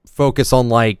focus on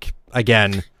like,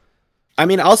 again. I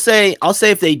mean, I'll say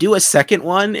if they do a second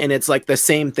one and it's like the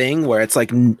same thing where it's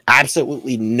like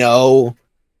absolutely no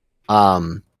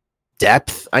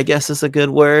depth, I guess is a good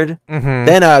word. Mm-hmm.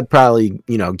 Then I'd probably,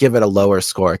 give it a lower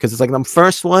score, because it's like the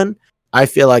first one, I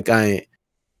feel like I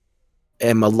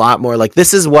am a lot more like,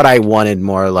 this is what I wanted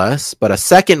more or less, but a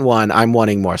second one, I'm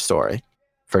wanting more story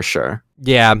for sure.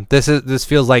 Yeah, this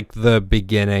feels like the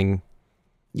beginning.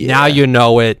 Yeah. Now you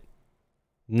know it.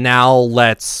 Now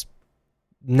let's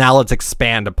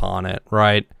expand upon it,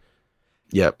 right?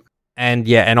 Yep. And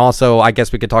and also I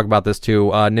guess we could talk about this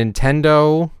too.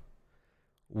 Nintendo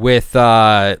with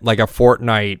like a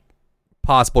Fortnite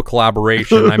possible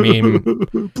collaboration. I mean,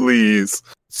 please.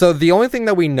 So the only thing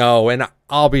that we know, and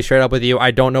I'll be straight up with you,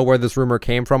 I don't know where this rumor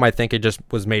came from. I think it just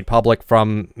was made public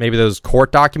from maybe those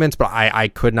court documents, but I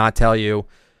could not tell you.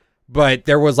 But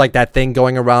there was like that thing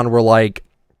going around where like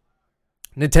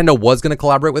Nintendo was going to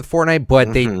collaborate with Fortnite,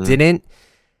 but they didn't,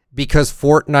 because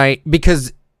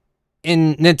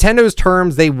in Nintendo's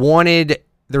terms, they wanted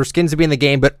their skins to be in the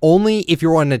game, but only if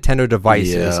you're on Nintendo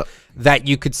devices that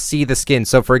you could see the skin.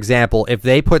 So, for example, if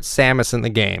they put Samus in the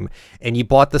game and you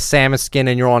bought the Samus skin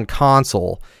and you're on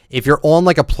console, if you're on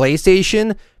like a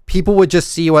PlayStation, people would just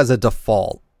see you as a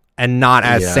default and not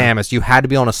as Samus. You had to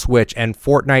be on a Switch, and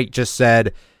Fortnite just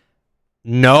said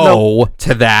no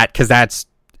to that, because that's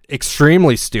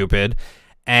extremely stupid,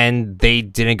 and they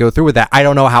didn't go through with that. I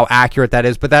don't know how accurate that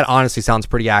is, but that honestly sounds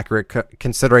pretty accurate,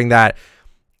 considering that,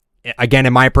 again,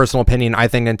 in my personal opinion, I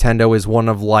think Nintendo is one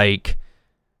of like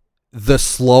the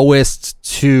slowest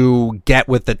to get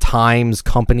with the times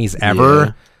companies ever.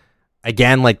 Yeah.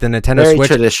 Again, like the Nintendo Very Switch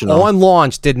traditional. On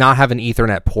launch did not have an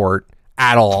Ethernet port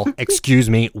at all. Excuse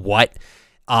me, what?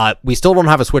 We still don't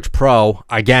have a Switch Pro.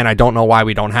 Again, I don't know why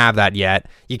we don't have that yet.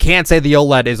 You can't say the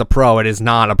OLED is a Pro. It is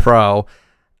not a Pro.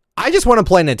 I just want to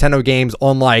play Nintendo games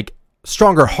on like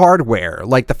stronger hardware.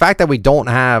 Like the fact that we don't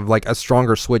have like a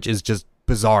stronger Switch is just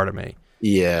bizarre to me.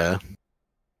 Yeah.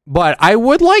 But I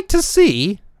would like to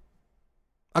see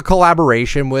a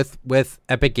collaboration with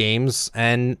Epic Games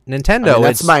and Nintendo. I mean,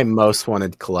 that's my most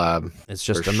wanted collab. It's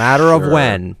just a matter of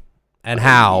when and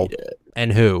how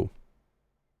and who.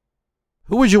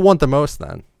 Who would you want the most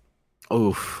then?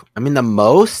 Oof. I mean, the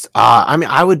most?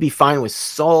 I would be fine with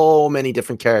so many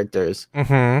different characters.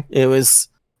 Mm-hmm. It was,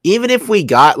 even if we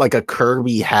got like a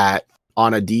Kirby hat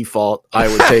on a default, I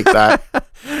would take that.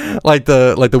 like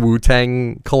the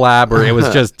Wu-Tang collab, where it was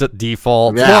just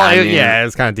default.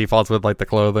 It's kind of defaults with like the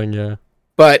clothing, yeah.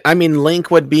 But I mean, Link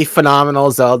would be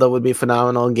phenomenal. Zelda would be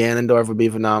phenomenal. Ganondorf would be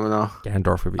phenomenal.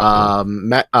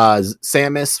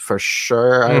 Samus for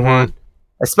sure. I want,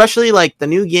 especially like the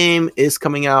new game is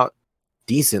coming out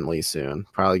decently soon.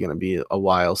 Probably going to be a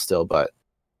while still, but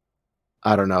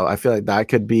I don't know. I feel like that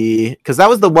could be, because that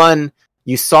was the one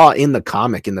you saw in the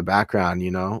comic in the background,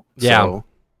 Yeah. So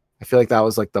I feel like that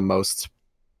was like the most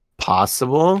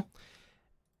possible.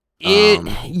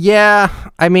 Yeah.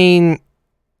 I mean,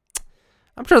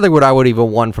 I'm trying to think what I would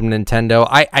even want from Nintendo.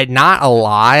 I not a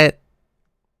lot.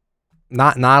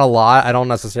 Not a lot. I don't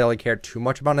necessarily care too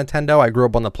much about Nintendo. I grew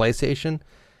up on the PlayStation.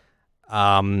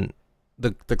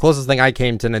 The closest thing I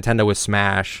came to Nintendo was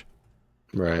Smash.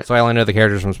 Right. So I only know the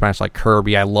characters from Smash, like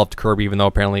Kirby. I loved Kirby, even though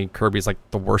apparently Kirby's like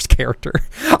the worst character.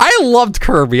 I loved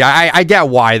Kirby. I get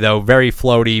why, though. Very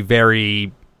floaty,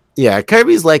 very... Yeah,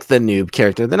 Kirby's like the noob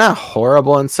character. They're not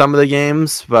horrible in some of the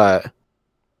games, but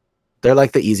they're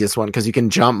like the easiest one because you can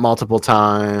jump multiple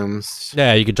times.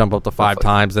 Yeah, you could jump up to 5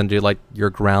 times and do like your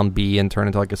ground B and turn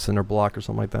into like a cinder block or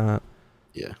something like that.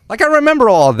 Yeah. Like I remember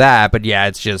all of that, but yeah,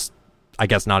 it's just, I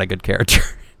guess, not a good character.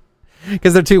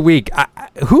 Because they're too weak.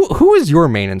 Who is your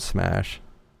main in Smash?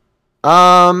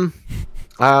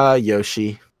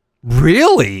 Yoshi.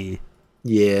 Really?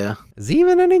 Yeah. Is he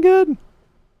even any good?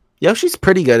 Yoshi's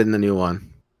pretty good in the new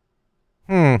one.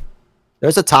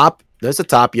 There's a top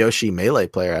Yoshi Melee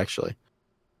player, actually.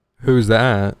 Who's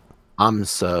that?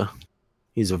 Amsa.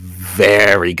 He's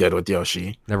very good with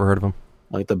Yoshi. Never heard of him.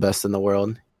 Like the best in the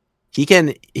world. He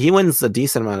wins a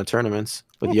decent amount of tournaments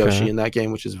with Yoshi in that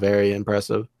game, which is very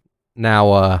impressive.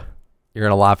 Now, you're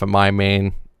gonna laugh at my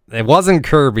main. It wasn't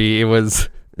Kirby. It was.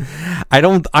 I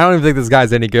don't even think this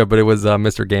guy's any good, but it was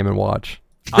Mr. Game and Watch.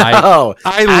 I loved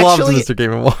Mr.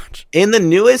 Game and Watch. In the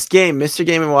newest game, Mr.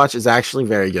 Game and Watch is actually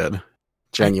very good.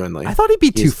 Genuinely, I thought he'd be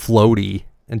too floaty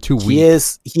and too weak.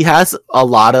 He has a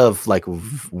lot of like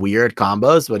weird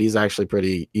combos, but he's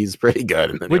actually he's pretty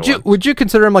good in the new one. Would you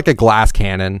consider him like a glass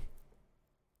cannon?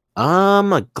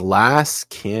 A glass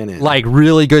cannon. Like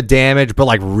really good damage, but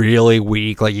like really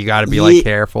weak. Like you got to be like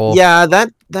careful. Yeah,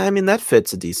 that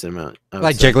fits a decent amount.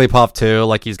 Like Jigglypuff too.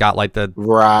 Like he's got like the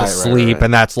sleep,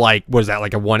 and that's like, was that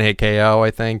like a 1-hit KO?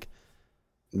 I think.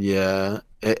 Yeah,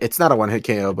 it's not a 1-hit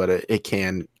KO, but it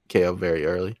can KO very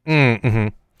early. Mm-hmm.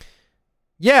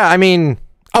 Yeah, I mean,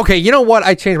 okay, you know what?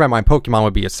 I changed my mind. Pokemon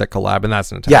would be a sick collab, and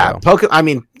that's Nintendo. Yeah, I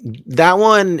mean, that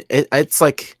one, it's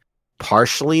like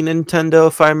partially Nintendo,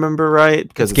 if I remember right,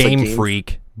 because it's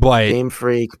Game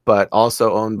Freak, but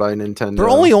also owned by Nintendo. They're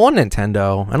only on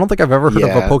Nintendo. I don't think I've ever heard of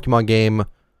a Pokemon game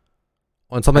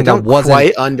on something that wasn't. I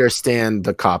don't quite understand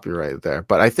the copyright there,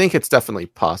 but I think it's definitely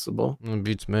possible. It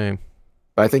beats me.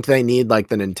 But I think they need like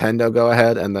the Nintendo go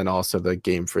ahead and then also the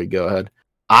Game Freak go ahead.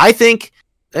 I think,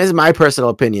 this is my personal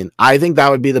opinion, I think that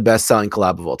would be the best selling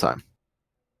collab of all time.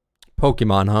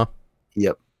 Pokemon, huh?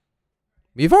 Yep.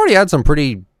 You've already had some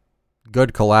pretty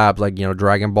good collabs, like, you know,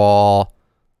 Dragon Ball.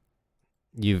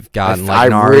 You've gotten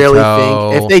like Naruto. I really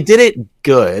think if they did it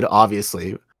good,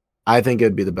 obviously, I think it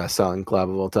would be the best selling collab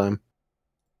of all time.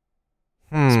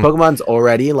 Pokemon's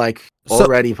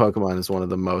Pokemon is one of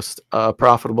the most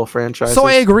profitable franchises. So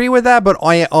I agree with that, but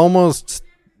I almost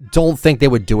don't think they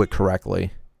would do it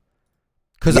correctly.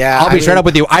 Because I'll be straight up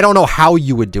with you, I don't know how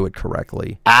you would do it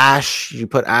correctly. Ash, you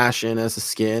put Ash in as a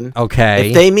skin. Okay.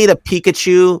 If they meet a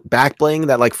Pikachu back bling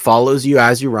that like follows you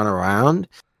as you run around,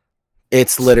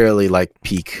 it's literally like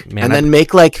peak. Man, and then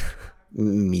make like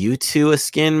Mewtwo a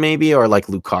skin maybe, or like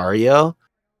Lucario.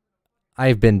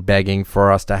 I've been begging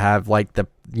for us to have like the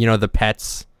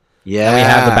pets. Yeah, we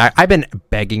have the back. I've been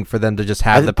begging for them to just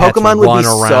have the pets Pokemon run would be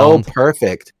around. So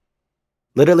perfect.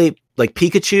 Literally, like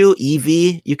Pikachu,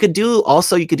 Eevee. You could do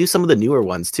some of the newer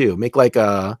ones too. Make like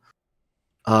a,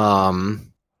 oh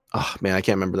man, I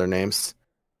can't remember their names.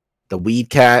 The Weed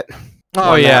Cat.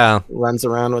 Oh yeah, runs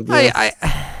around with you.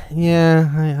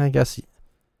 I guess.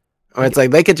 Or it's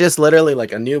like they could just literally,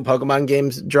 like, a new Pokemon game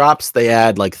drops, they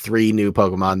add like 3 new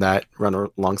Pokemon that run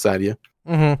alongside you.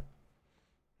 Mm-hmm.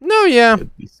 No, yeah.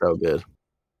 It'd be so good.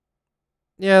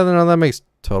 Yeah, no, that makes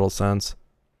total sense.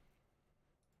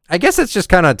 I guess it's just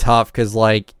kind of tough because,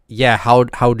 like, yeah, how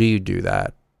do you do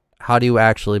that? How do you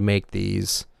actually make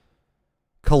these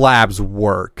collabs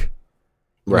work?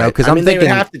 Right. Because I mean, they would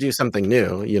have to do something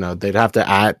new. You know, they'd have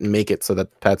to make it so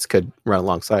that pets could run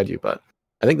alongside you, but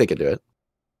I think they could do it.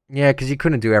 Yeah, because you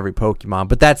couldn't do every Pokemon,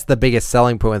 but that's the biggest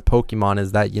selling point with Pokemon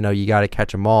is that, you know, you got to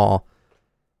catch them all.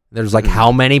 There's like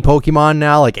how many Pokemon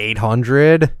now? Like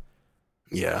 800?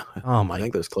 Yeah. Oh my! I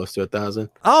think there's close to 1,000.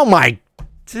 Oh my,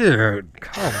 dude!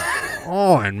 Come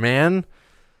on, man.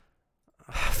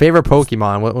 Favorite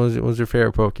Pokemon? What was your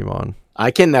favorite Pokemon?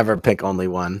 I can never pick only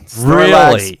one. Really?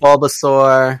 Snorlax,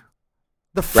 Bulbasaur.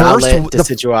 The first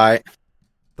Decidueye.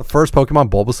 The first Pokemon,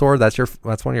 Bulbasaur.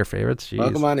 That's one of your favorites. Jeez.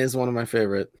 Pokemon is one of my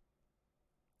favorite.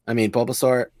 I mean,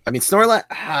 Bulbasaur. I mean, Snorlax.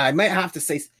 I might have to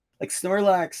say, like,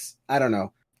 Snorlax. I don't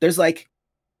know. There's like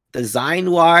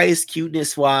design wise,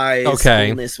 cuteness wise,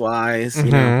 coolness wise.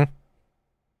 You know,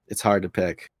 it's hard to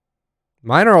pick.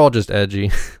 Mine are all just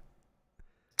edgy.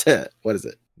 What is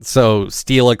it? So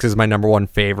Steelix is my number one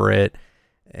favorite,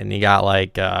 and you got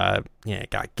like got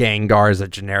Gengar as a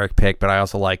generic pick, but I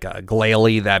also like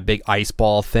Glalie, that big ice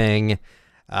ball thing.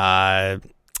 I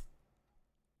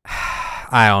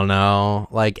don't know,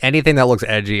 like anything that looks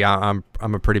edgy, I'm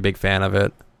a pretty big fan of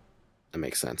it. That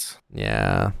makes sense.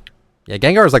 Yeah. Yeah,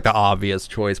 Gengar is like the obvious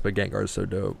choice, but Gengar is so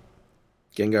dope.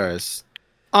 Gengar is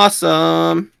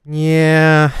awesome.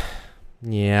 Yeah.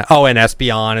 Yeah. Oh, and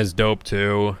Espeon is dope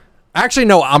too. Actually,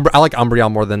 no, I like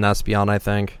Umbreon more than Espeon, I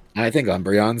think. I think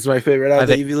Umbreon's my favorite out of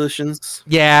the evolutions.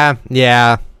 Yeah.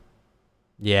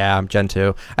 Yeah, Gen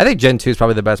 2. I think Gen 2 is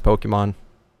probably the best Pokemon.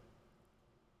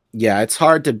 Yeah, it's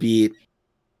hard to beat.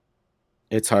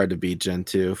 It's hard to beat Gen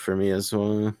 2 for me as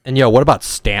well. And what about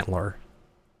Stantler?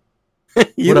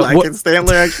 You like it,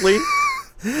 Stantler, actually?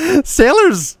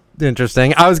 Stantler's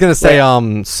interesting. I was gonna say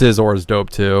Scizor is dope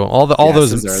too. All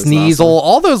those Sneasel, awesome.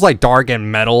 all those like dark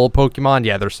and metal Pokemon,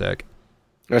 yeah, they're sick.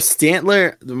 Or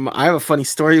Stantler, I have a funny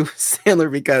story with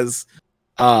Stantler because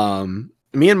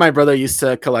me and my brother used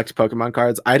to collect Pokemon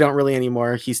cards. I don't really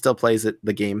anymore. He still plays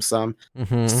the game some.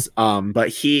 Mm-hmm. But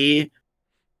he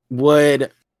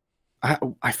would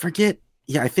I forget.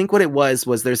 Yeah, I think what it was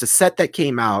there's a set that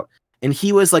came out and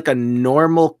he was like a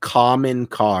normal common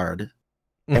card.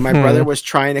 And my brother was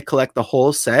trying to collect the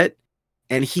whole set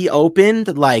and he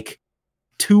opened like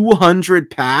 200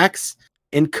 packs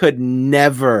and could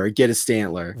never get a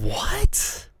Stantler.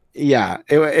 What? Yeah,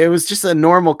 it was just a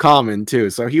normal common too.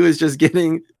 So he was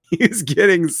getting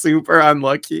super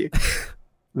unlucky. It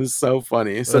was so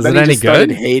funny. So then he just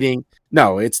started hating.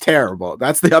 No, it's terrible.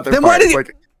 That's the other part.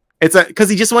 It's because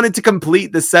he just wanted to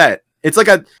complete the set. It was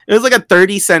like a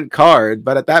 30-cent card,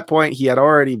 but at that point he had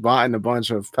already bought a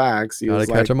bunch of packs. He was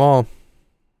catch them all.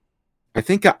 I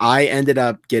think I ended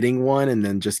up getting one and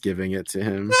then just giving it to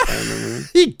him. I remember.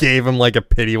 He gave him like a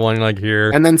pity one, like here.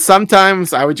 And then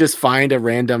sometimes I would just find a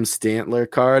random Stantler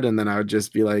card and then I would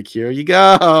just be like, here you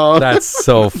go. That's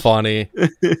so funny.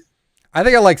 I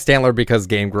think I like Stantler because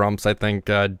Game Grumps. I think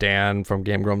Dan from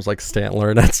Game Grumps likes Stantler.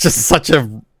 And that's just such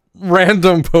a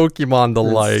random Pokemon to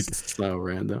like. So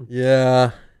random.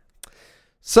 Yeah.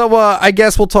 So I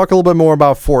guess we'll talk a little bit more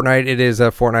about Fortnite. It is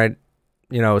a Fortnite,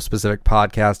 specific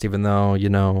podcast, even though,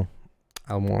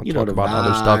 I want to talk about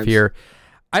other stuff here.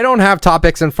 I don't have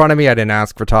topics in front of me. I didn't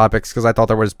ask for topics because I thought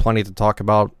there was plenty to talk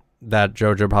about that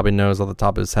JoJo probably knows off the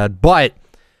top of his head. But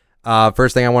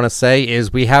first thing I want to say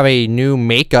is we have a new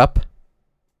makeup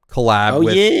collab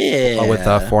with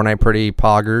Fortnite Pretty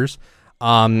Poggers.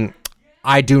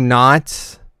 I do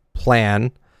not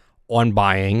plan on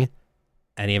buying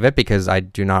any of it because I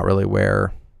do not really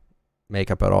wear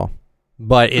makeup at all.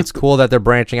 But it's cool that they're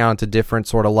branching out into different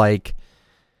sort of like.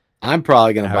 I'm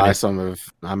probably going to buy some of,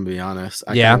 I'm going to be honest.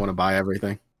 I don't want to buy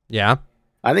everything. Yeah.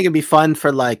 I think it'd be fun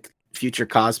for like future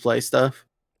cosplay stuff.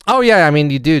 Oh, yeah. I mean,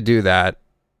 you do that.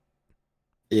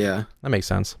 Yeah. That makes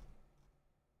sense.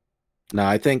 No,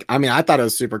 I thought it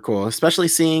was super cool, especially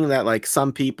seeing that like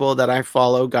some people that I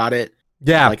follow got it.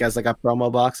 Yeah. Like as like a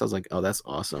promo box. I was like, oh, that's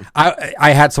awesome.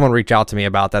 I had someone reach out to me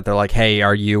about that. They're like, hey,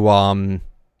 are you,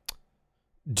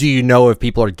 do you know if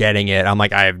people are getting it? I'm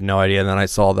like, I have no idea. And then I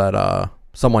saw that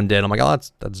someone did. I'm like, oh,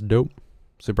 that's dope.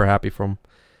 Super happy for them.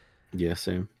 Yeah,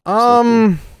 same.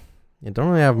 Yeah, don't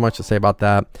really have much to say about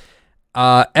that.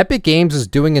 Epic Games is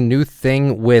doing a new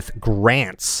thing with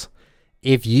grants.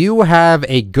 If you have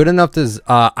a good enough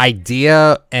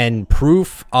idea and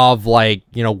proof of like,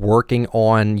 working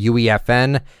on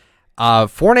UEFN,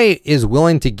 Fortnite is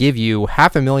willing to give you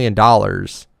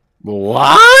 $500,000.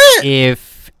 What?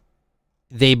 If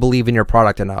they believe in your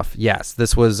product enough. Yes,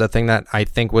 this was a thing that I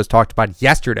think was talked about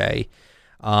yesterday.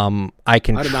 I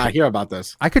did not hear about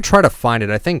this. I could try to find it.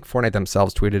 I think Fortnite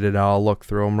themselves tweeted it. I'll look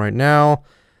through them right now.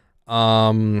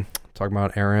 Talking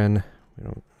about Aaron.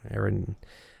 Aaron.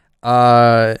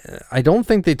 I don't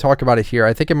think they talk about it here.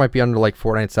 I think it might be under like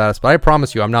Fortnite status, but I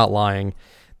promise you, I'm not lying.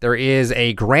 There is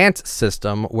a grant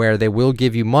system where they will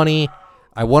give you money.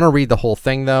 I want to read the whole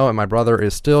thing though, and my brother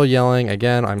is still yelling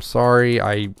again. I'm sorry.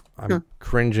 I'm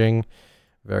cringing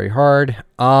very hard.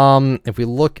 If we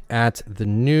look at the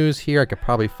news here, I could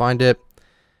probably find it.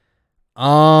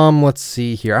 Let's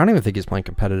see here. I don't even think he's playing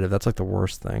competitive. That's like the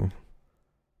worst thing.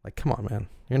 Like, come on, man.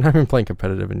 You're not even playing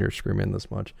competitive and you're screaming this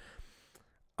much.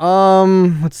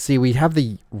 Let's see. We have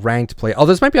the ranked play. Oh,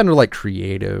 this might be under like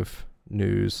creative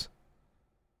news.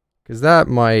 Because that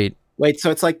might. Wait,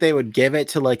 so it's like they would give it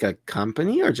to like a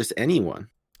company or just anyone?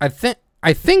 I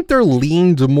think they're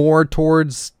leaned more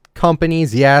towards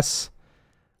companies. Yes.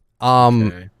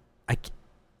 Okay.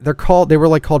 They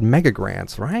were called mega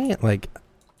grants, right? Like,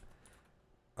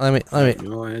 let me.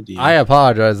 No idea. I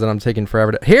apologize that I'm taking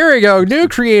forever here we go. New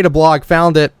creative blog,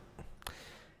 found it.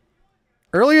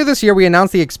 Earlier this year, we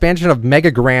announced the expansion of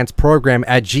Mega Grants program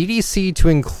at GDC to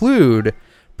include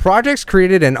projects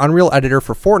created in Unreal Editor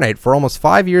for Fortnite. For almost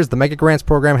 5 years, the Mega Grants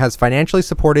program has financially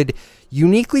supported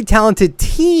uniquely talented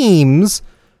teams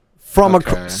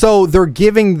So they're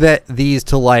giving these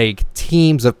to like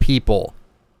teams of people.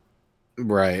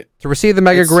 Right. To receive the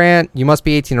mega grant, you must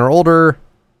be 18 or older,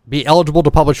 be eligible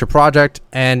to publish your project,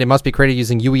 and it must be created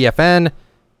using UEFN,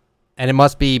 and it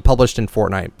must be published in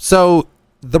Fortnite. So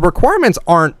the requirements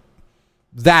aren't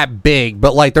that big,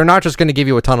 but like they're not just going to give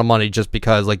you a ton of money just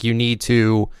because like you need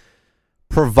to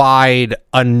provide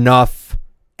enough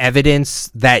evidence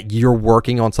that you're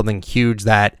working on something huge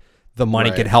that the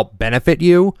money could help benefit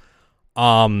you.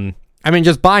 I mean,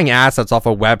 just buying assets off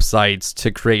of websites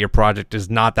to create your project is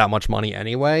not that much money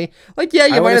anyway. Like, yeah,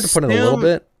 you might have to put in a little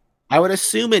bit. I would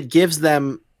assume it gives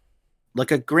them like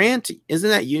a grant. Isn't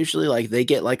that usually like they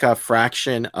get like a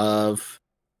fraction of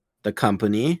the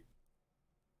company?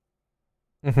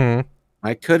 Mm-hmm.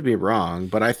 I could be wrong,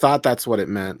 but I thought that's what it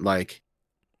meant. Like,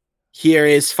 here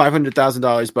is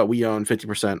 $500,000, but we own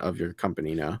 50% of your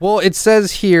company now. Well, it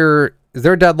says here, is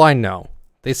there a deadline? No.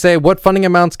 They say, what funding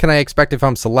amounts can I expect if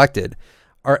I'm selected?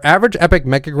 Our average Epic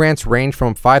Mega Grants range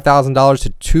from $5,000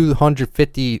 to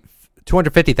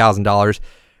 $250,000,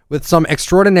 with some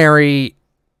extraordinary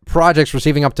projects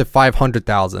receiving up to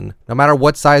 $500,000. No matter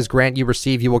what size grant you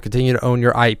receive, you will continue to own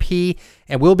your IP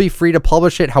and will be free to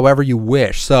publish it however you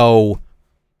wish. So,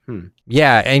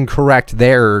 yeah, incorrect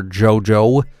there,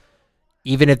 Jojo.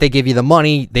 Even if they give you the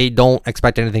money, they don't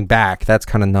expect anything back. That's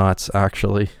kind of nuts,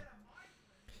 actually.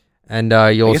 And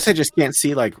I guess I just can't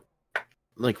see like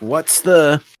what's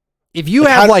the if you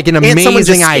have like an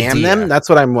amazing idea. Them? That's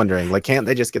what I'm wondering. Like, can't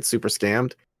they just get super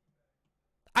scammed?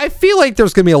 I feel like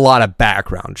there's gonna be a lot of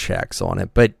background checks on it,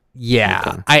 but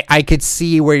yeah, okay. I could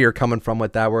see where you're coming from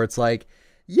with that. Where it's like,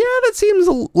 yeah, that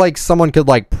seems like someone could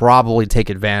like probably take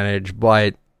advantage,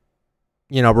 but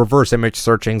you know, reverse image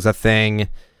searching's a thing.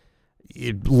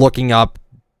 Looking up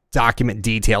document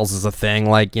details is a thing.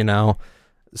 Like, you know,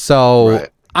 so. Right.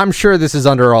 I'm sure this is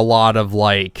under a lot of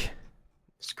like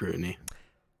scrutiny.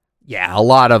 Yeah, a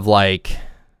lot of like,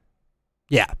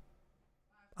 yeah,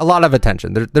 a lot of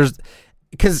attention. There's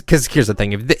because here's the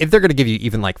thing: if they're gonna give you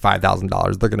even like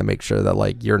 $5,000, they're gonna make sure that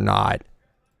like you're not,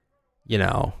 you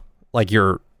know, like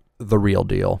you're the real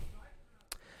deal.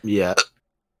 Yeah,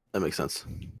 that makes sense.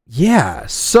 Yeah.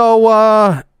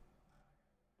 So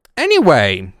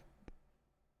anyway,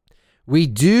 we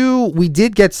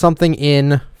did get something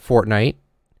in Fortnite.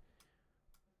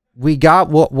 We got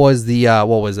what was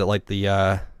it like we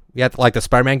had like the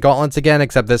Spider-Man gauntlets again,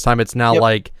 except this time it's now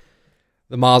like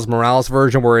the Miles Morales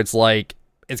version where it's like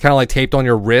it's kind of like taped on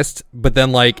your wrist, but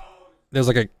then like there's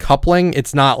like a coupling.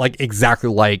 It's not like exactly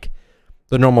like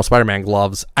the normal Spider-Man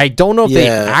gloves. I don't know if they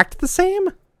act the same.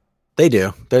 They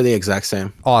do. They're the exact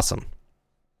same. Awesome.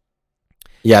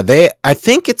 Yeah, I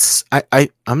think it's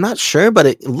I'm not sure, but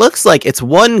it looks like it's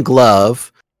one glove.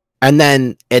 And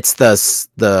then it's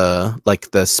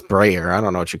the sprayer. I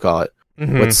don't know what you call it.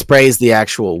 Mm-hmm. What sprays the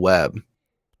actual web.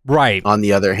 Right. On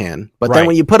the other hand. But then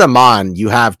when you put them on, you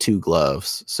have two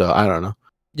gloves. So I don't know.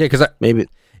 Yeah, because maybe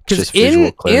just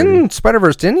in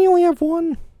Spider-Verse, didn't he only have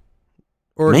one?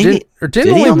 Or maybe,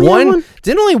 didn't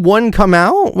only one come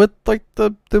out with like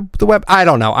the web? I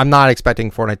don't know. I'm not expecting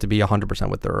Fortnite to be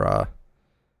 100% with their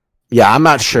Yeah, I'm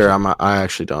not sure. I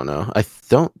actually don't know. I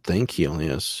don't think he only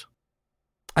has.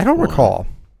 I don't recall.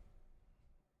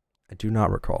 I do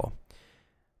not recall.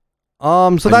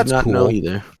 So that's cool. Know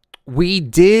either. We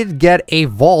did get a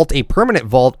permanent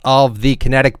vault of the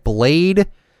kinetic blade.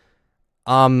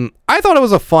 I thought it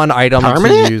was a fun item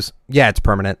to use. Yeah, it's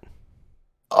permanent.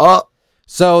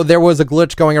 So there was a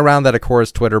glitch going around that, of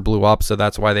course, Twitter blew up, so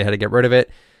that's why they had to get rid of it.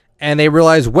 And they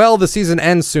realized, well, the season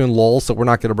ends soon, lol, so we're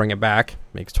not going to bring it back.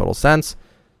 Makes total sense.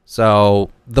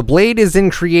 So the blade is in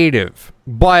creative,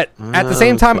 but at the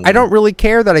same time, I don't really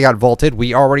care that I got vaulted.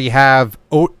 We already have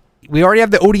the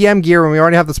ODM gear and we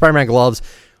already have the Spider-Man gloves.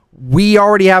 We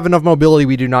already have enough mobility.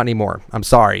 We do not need more. I'm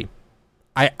sorry.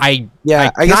 I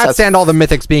cannot stand all the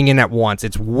mythics being in at once.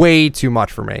 It's way too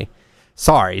much for me.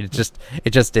 Sorry.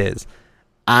 It just is.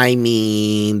 I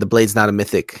mean, the blade's not a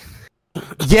mythic.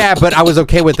 Yeah, but I was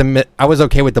okay with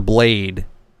the blade.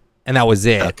 And that was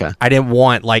it. Okay. I didn't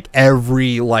want like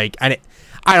every like I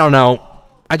don't know.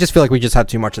 I just feel like we just have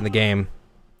too much in the game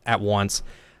at once.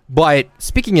 But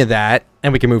speaking of that,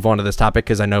 and we can move on to this topic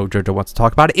because I know Jojo wants to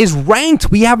talk about it, is ranked.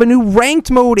 We have a new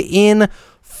ranked mode in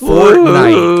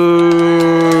Fortnite.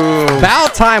 Ooh.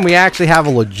 About time we actually have a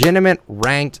legitimate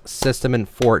ranked system in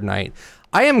Fortnite.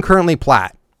 I am currently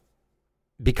plat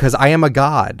because I am a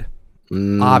god.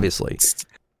 Obviously.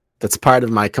 That's part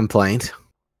of my complaint.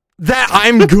 That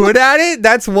I'm good at it?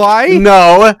 That's why?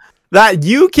 No, that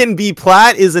you can be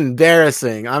plat is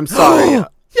embarrassing. I'm sorry.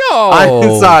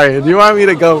 I'm sorry. Do you want me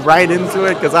to go right into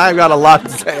it? Because I've got a lot to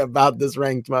say about this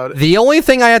ranked mode. The only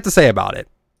thing I have to say about it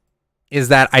is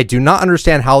that I do not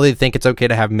understand how they think it's okay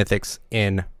to have mythics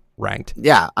in ranked.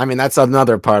 Yeah, I mean, that's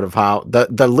another part of how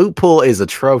the loot pool is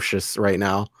atrocious right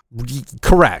now.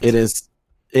 Correct. It is.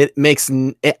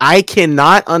 I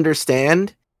cannot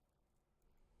understand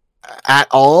at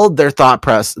all their thought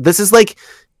process. This is like,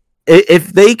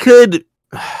 if they could,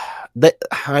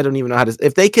 I don't even know how to.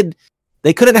 If they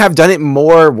couldn't have done it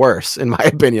more worse, in my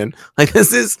opinion. Like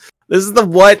this is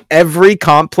what every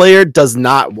comp player does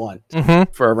not want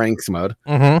for a ranks mode.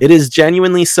 It is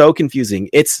genuinely so confusing.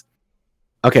 It's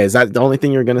okay. Is that the only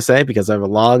thing you're going to say? Because I have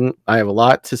a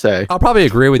lot to say. I'll probably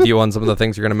agree with you on some of the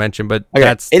things you're going to mention, but okay.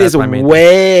 that's my main thing.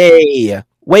 Way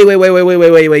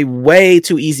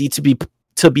too easy to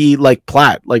be like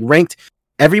plat, like ranked.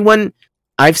 Everyone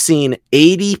I've seen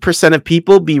 80% of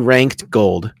people be ranked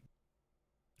gold.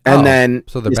 And then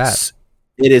so they're bad.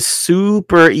 It is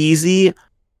super easy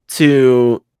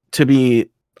to be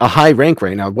a high rank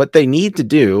right now. What they need to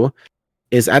do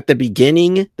is at the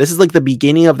beginning. This is like the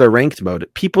beginning of the ranked mode.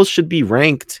 People should be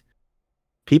ranked.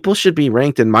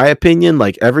 In my opinion,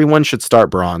 like everyone should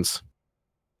start bronze.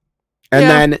 And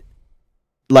then,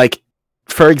 like,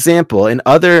 for example, in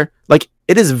other, like,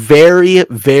 it is very,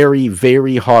 very,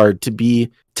 very hard to be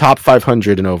top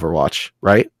 500 in Overwatch,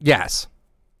 right? Yes.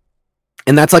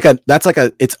 And that's like a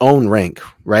its own rank,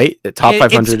 right? The top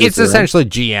 500. It's essentially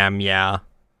rank. GM, yeah.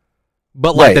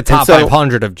 But like the top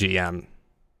 500 of GM.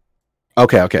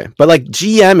 Okay. But like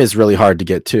GM is really hard to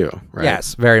get too, right?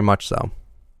 Yes, very much so.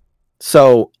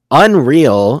 So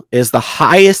Unreal is the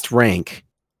highest rank,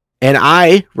 and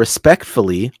I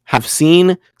respectfully have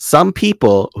seen some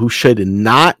people who should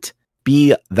not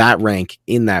be that rank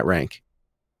in that rank.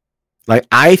 Like,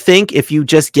 I think if you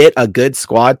just get a good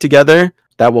squad together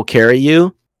that will carry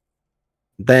you,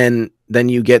 then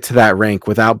you get to that rank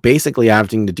without basically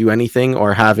having to do anything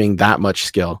or having that much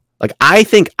skill. Like, I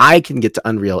think I can get to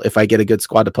Unreal if I get a good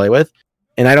squad to play with,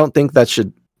 and I don't think that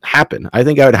should happen. I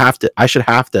think I should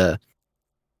have to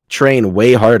train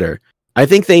way harder. I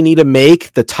think they need to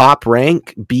make the top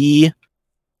rank be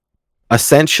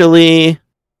essentially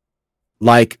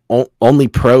like only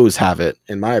pros have it,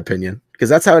 in my opinion, because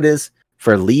that's how it is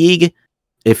for League.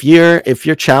 If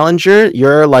you're challenger,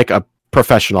 you're like a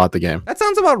professional at the game. That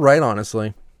sounds about right,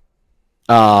 honestly.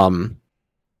 And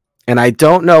I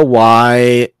don't know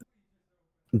why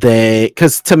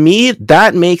because to me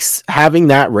that makes having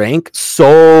that rank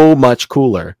so much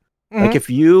cooler. Like if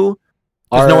you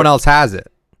because no one else has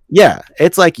it. Yeah,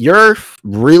 it's like you're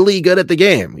really good at the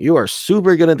game. You are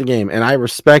super good at the game, and I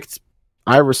respect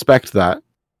that.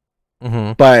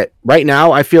 But right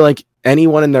now, I feel like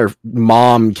anyone and their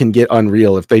mom can get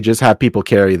Unreal if they just have people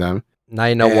carry them. Now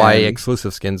you know why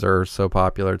exclusive skins are so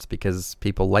popular. It's because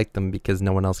people like them because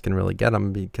no one else can really get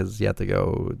them because you have to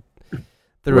go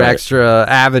through extra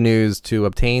avenues to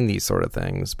obtain these sort of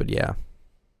things. But yeah.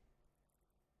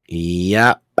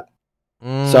 Yep.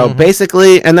 So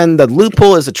basically, and then the loot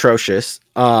pool is atrocious.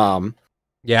 Yeah, I'm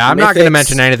not going to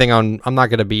mention anything on. I'm not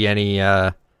going to be any.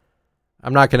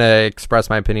 I'm not going to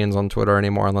express my opinions on Twitter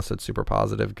anymore unless it's super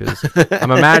positive because I'm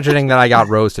imagining that I got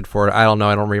roasted for it. I don't know.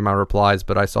 I don't read my replies,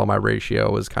 but I saw my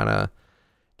ratio was kind of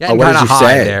getting kind of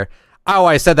high there. Oh,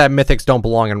 I said that mythics don't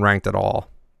belong in ranked at all.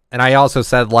 And I also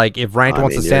said, like, if ranked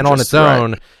wants to stand on its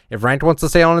own,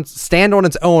 stand on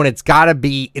its own, it's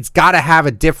gotta have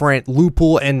a different loot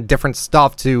pool and different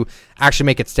stuff to actually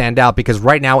make it stand out. Because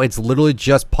right now it's literally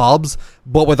just pubs,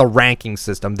 but with a ranking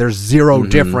system. There's zero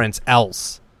difference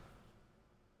else.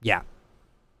 Yeah.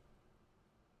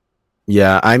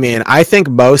 Yeah, I mean, I think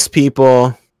most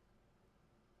people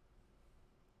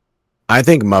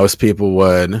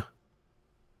would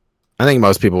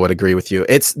agree with you.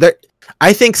 It's there.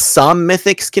 I think some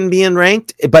mythics can be in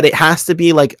ranked, but it has to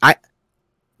be like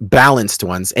balanced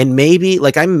ones. And maybe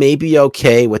like I may be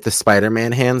okay with the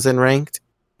Spider-Man hands in ranked.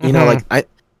 You know, like I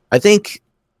think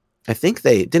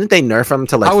they nerf them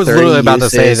to like. I was 30 literally about to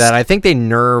say that. I think they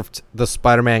nerfed the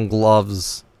Spider-Man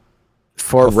gloves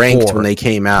for ranked when they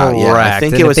came out. Correct. Yeah, I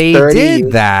think and it was they 30.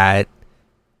 Did that.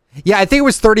 Yeah, I think it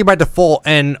was 30 by default,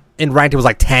 and in ranked it was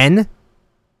like 10.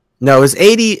 No, it was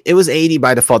 80. It was 80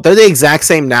 by default. They're the exact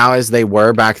same now as they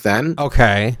were back then.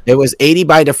 Okay. It was 80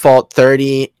 by default,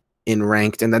 30 in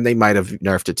ranked, and then they might have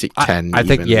nerfed it to 10. I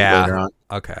think later on.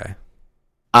 Okay.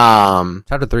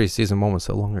 Chapter 3 season 1 was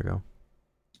so long ago.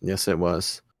 Yes, it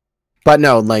was. But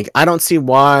no, like I don't see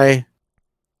why.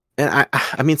 And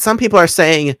I mean, some people are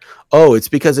saying, "Oh, it's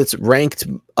because it's ranked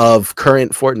of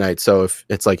current Fortnite." So if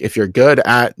it's like if you're good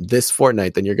at this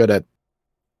Fortnite, then you're good at,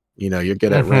 you're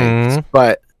good at ranked.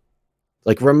 But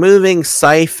Like removing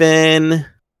Siphon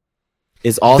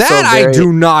is also that I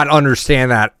do not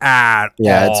understand that at all.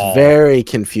 Yeah, it's very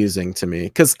confusing to me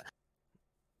because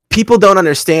people don't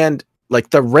understand. Like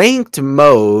the ranked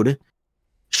mode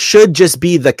should just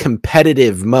be the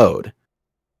competitive mode.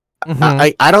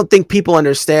 Mhm. I don't think people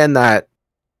understand that.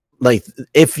 Like,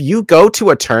 if you go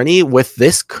to a tourney with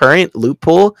this current loot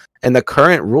pool and the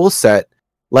current rule set,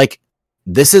 like,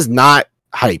 this is not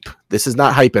hype. This is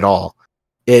not hype at all.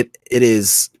 It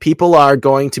is. People are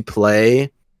going to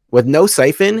play with no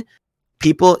Siphon.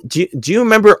 People, do you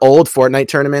remember old Fortnite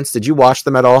tournaments? Did you watch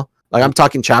them at all? Like, I'm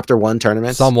talking Chapter 1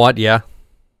 tournaments. Somewhat, yeah.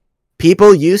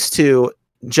 People used to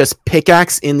just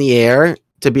pickaxe in the air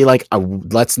to be like,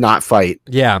 let's not fight.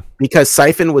 Yeah. Because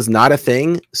Siphon was not a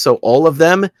thing, so all of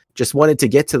them just wanted to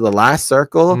get to the last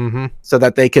circle so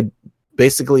that they could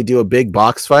basically do a big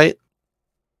box fight.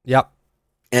 Yep.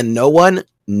 And no one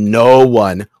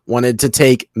wanted to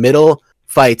take middle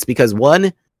fights because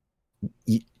one,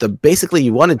 basically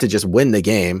you wanted to just win the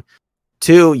game.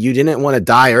 Two, you didn't want to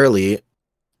die early,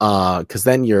 because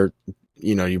then your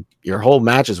whole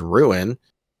match is ruined.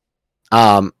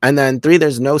 And then three,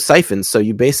 there's no Siphons, so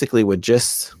you basically would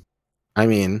just, I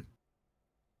mean,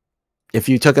 if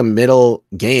you took a middle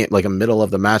game, like a middle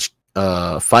of the match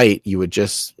fight, you would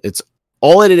just, it's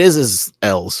all it is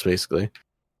L's basically.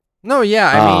 No, yeah,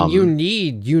 I mean,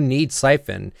 you need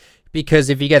Siphon because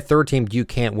if you get third teamed, you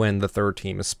can't win the third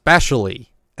team, especially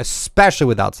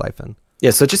without Siphon.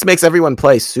 Yeah, so it just makes everyone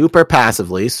play super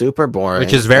passively, super boring.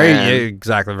 Which is very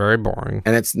boring.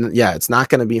 And it's not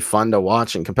going to be fun to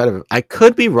watch and competitive. I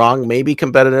could be wrong, maybe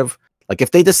competitive. Like if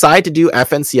they decide to do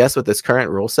FNCS with this current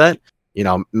rule set,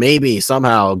 maybe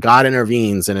somehow God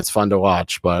intervenes and it's fun to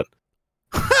watch, but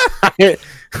I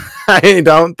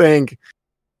don't think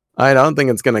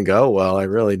it's going to go well. I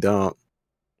really don't.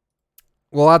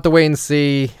 We'll have to wait and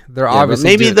see. They're obviously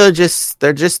maybe they're just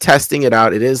testing it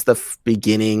out. It is the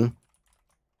beginning.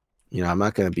 I'm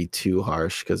not going to be too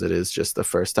harsh because it is just the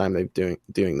first time they're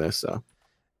doing this. So,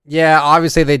 yeah,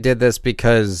 obviously they did this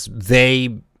because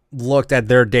they looked at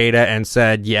their data and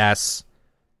said, yes,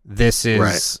 this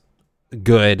is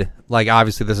good. Like,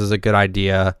 obviously this is a good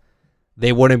idea.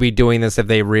 They wouldn't be doing this if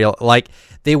they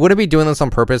wouldn't be doing this on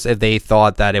purpose if they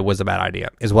thought that it was a bad idea,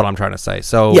 is what I'm trying to say.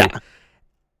 So, yeah.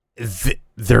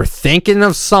 They're thinking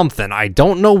of something. I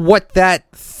don't know what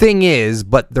that thing is,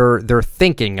 but they're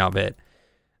thinking of it.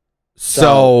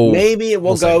 So maybe it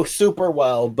will go super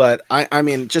well, but I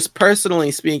mean, just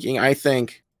personally speaking, I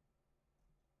think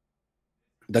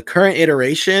the current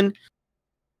iteration,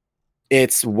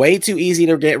 it's way too easy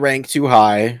to get ranked too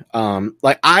high. I'm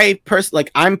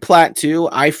plat 2.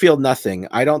 I feel nothing.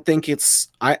 I don't think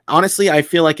I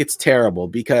feel like it's terrible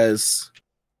because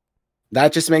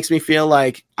that just makes me feel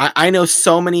like I know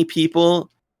so many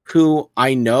people who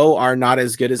I know are not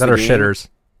as good as that the are game. Shitters.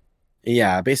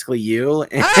 Yeah, basically you.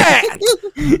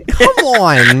 Come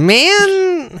on,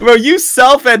 man. Bro, you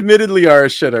self-admittedly are a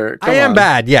shitter. I am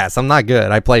bad. Yes, I'm not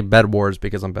good. I play Bed Wars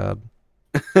because I'm bad.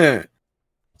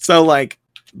 So, like,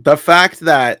 the fact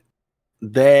that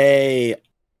I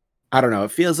don't know,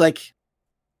 it feels like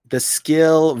the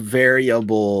skill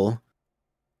variable.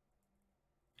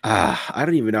 I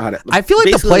don't even know how to. I feel like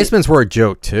the placements were a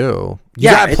joke too. You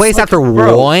got placed after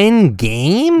one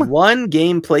game. One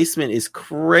game placement is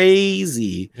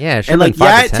crazy. Yeah, and like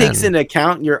it takes into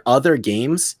account your other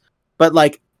games, but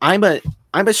like I'm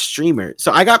a streamer,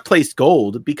 so I got placed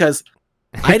gold because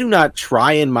I do not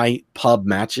try in my pub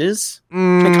matches.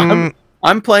 Like,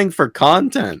 I'm playing for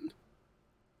content.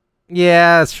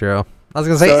 Yeah, that's true. I was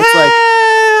gonna say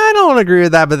I don't agree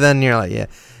with that, but then you're like, yeah,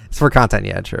 it's for content.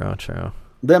 Yeah, true.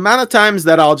 The amount of times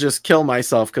that I'll just kill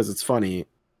myself because it's funny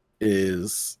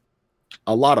is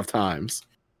a lot of times.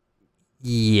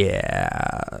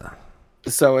 Yeah.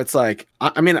 So it's like,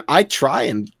 I mean, I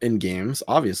try in games,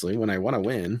 obviously. When I want to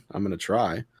win, I'm going to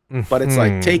try. But it's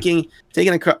like taking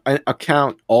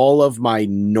account all of my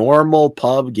normal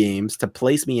pub games to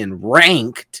place me in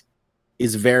ranked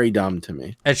is very dumb to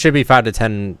me. It should be 5 to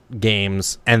 10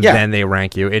 games, and then they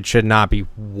rank you. It should not be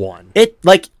 1.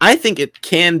 I think it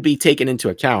can be taken into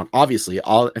account. Obviously,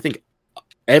 I think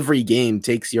every game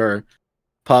takes your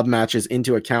pub matches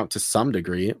into account to some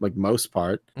degree, like most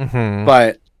part.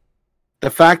 But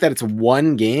the fact that it's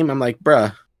one game, I'm like,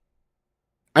 bruh.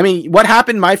 I mean, what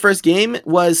happened my first game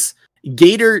was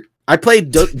Gator. I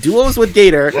played duos with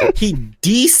Gator. He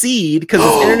DC'd because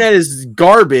his internet is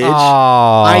garbage.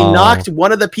 I knocked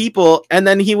one of the people, and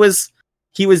then he was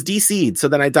DC'd. So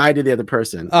then I died to the other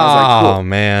person. I was like, cool.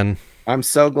 Man. I'm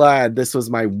so glad this was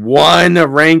my one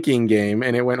ranking game,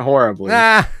 and it went horribly.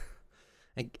 And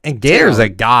Gator's a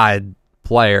god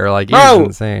player. Like, he's Bro,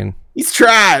 insane. He's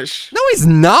trash. No, he's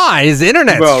not. His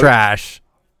internet's trash.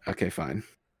 Okay, fine.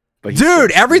 But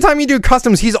dude, every time you do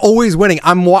customs, he's always winning.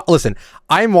 Listen,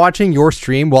 I'm watching your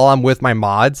stream while I'm with my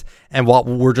mods and while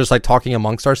we're just like talking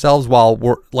amongst ourselves while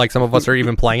we're like some of us are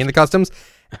even playing in the customs.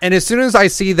 And as soon as I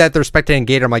see that they're spectating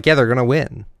Gator, I'm like, yeah, they're going to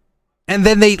win. And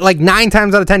then they like 9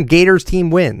 times out of 10, Gator's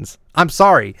team wins. I'm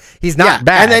sorry. He's not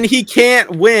bad. And then he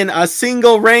can't win a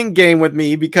single ranked game with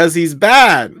me because he's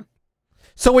bad.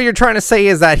 So what you're trying to say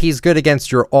is that he's good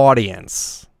against your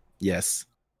audience. Yes.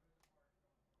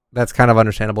 That's kind of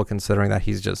understandable considering that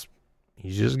he's just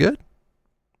good.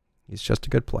 He's just a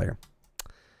good player.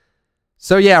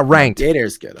 So yeah, ranked.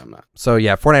 Gator's good. I'm not. So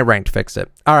yeah, Fortnite ranked fixed it.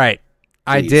 All right.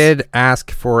 Please. I did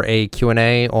ask for a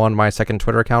Q&A on my second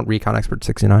Twitter account,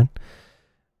 ReconExpert69.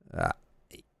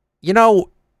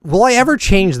 Will I ever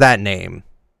change that name?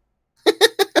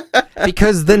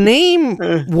 Because the name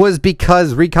was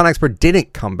because Recon Expert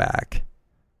didn't come back.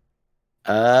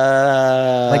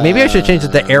 Like maybe I should change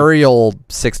it to Aerial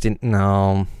 60.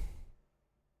 No.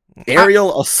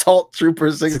 Aerial Assault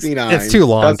Trooper 69. It's too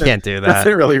long. Can't do that.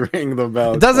 Doesn't really ring the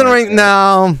bell. It doesn't ring.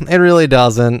 No, it really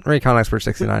doesn't. Recon Expert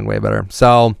 69 way better.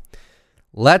 So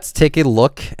let's take a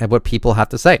look at what people have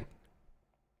to say.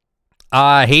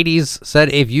 Hades said,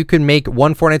 if you could make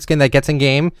one Fortnite skin that gets in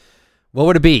game, what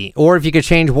would it be? Or if you could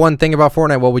change one thing about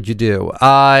Fortnite, what would you do?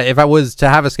 If I was to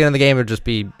have a skin in the game, it would just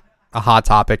be a Hot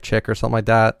Topic chick or something like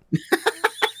that.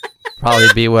 Probably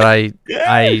be what I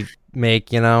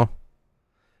make,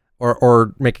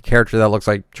 or make a character that looks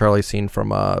like Charlie Sheen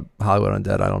from Hollywood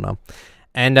Undead. I don't know.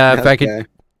 And if I could,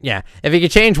 if you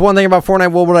could change one thing about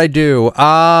Fortnite, what would I do?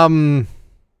 I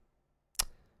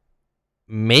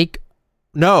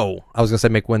was gonna say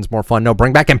make wins more fun. No,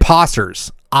 bring back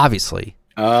imposters. Obviously.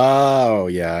 Oh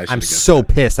yeah. I'm so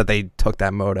pissed that they took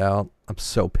that mode out. I'm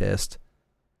so pissed.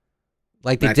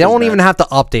 Like they don't even have to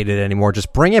update it anymore.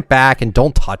 Just bring it back and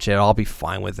don't touch it. I'll be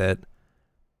fine with it.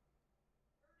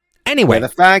 Anyway, the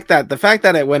fact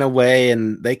that it went away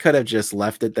and they could have just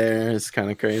left it there is kind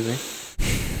of crazy.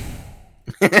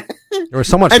 There was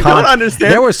so much. I don't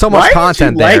understand. There was so much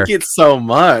content there. Like it so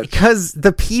much because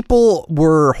the people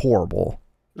were horrible.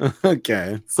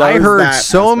 Okay, so I heard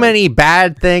so many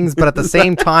bad things, but at the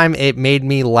same time, it made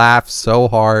me laugh so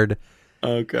hard.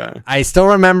 Okay, I still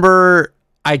remember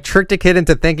I tricked a kid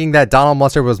into thinking that Donald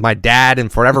Mustard was my dad,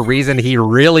 and for whatever reason, he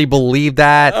really believed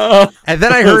that. And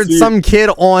then I heard some kid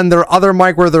on their other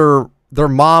mic where their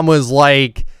mom was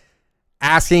like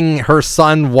asking her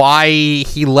son why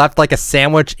he left like a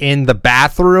sandwich in the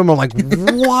bathroom. I'm like,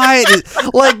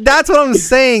 what? Like, that's what I'm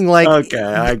saying. Like, okay,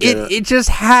 I get it. It just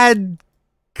had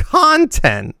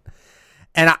content,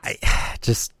 and I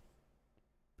just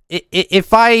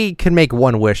if I could make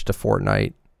one wish to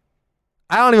Fortnite,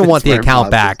 I don't even want the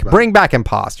account back. Bring back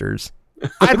imposters.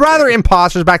 I'd rather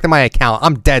imposters back than my account.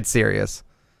 I'm dead serious.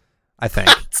 I think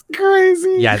that's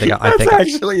crazy. Yeah, I think that's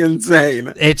actually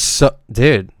insane. It's so,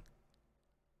 dude.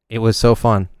 It was so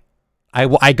fun.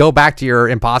 I go back to your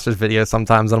imposters video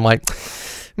sometimes, and I'm like,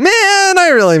 man, I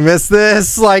really miss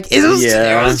this. Like, it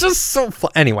was just so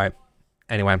fun. Anyway,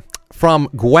 from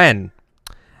Gwen.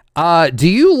 Do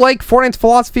you like Fortnite's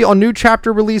philosophy on new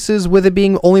chapter releases with it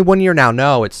being only 1 year now?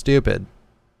 No, it's stupid.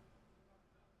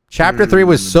 Chapter 3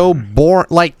 was so boring.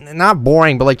 Like, not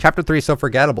boring, but like chapter 3 is so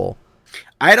forgettable.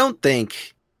 I don't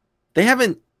think they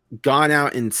haven't gone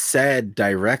out and said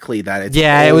directly that it's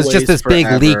it was just this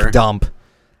forever. big leak dump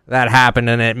that happened,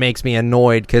 and it makes me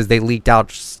annoyed because they leaked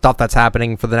out stuff that's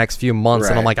happening for the next few months,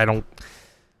 and I'm like, I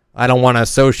don't want to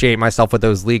associate myself with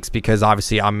those leaks because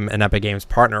obviously I'm an Epic Games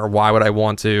partner. Why would I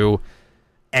want to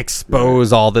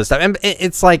expose all this stuff? And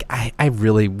it's like, I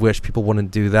really wish people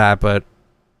wouldn't do that, but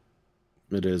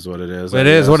it is what it is. It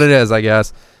is what it is, I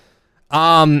guess.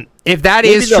 If that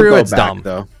is true, it's dumb.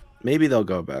 Though maybe they'll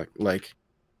go back. Like,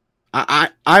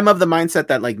 I'm of the mindset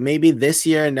that like maybe this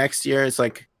year, next year, it's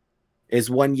like is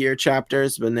 1 year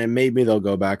chapters, but then maybe they'll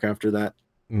go back after that.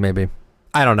 Maybe.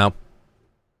 I don't know.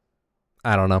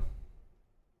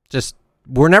 Just,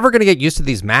 we're never going to get used to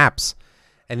these maps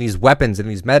and these weapons and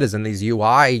these metas and these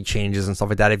UI changes and stuff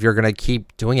like that if you're going to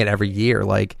keep doing it every year.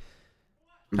 Like,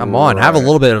 come on, have a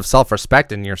little bit of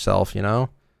self-respect in yourself,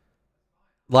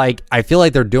 Like, I feel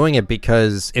like they're doing it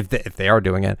because, if they are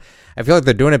doing it, I feel like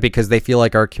they're doing it because they feel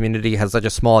like our community has such a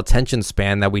small attention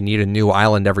span that we need a new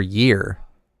island every year,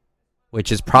 which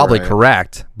is probably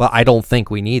correct, but I don't think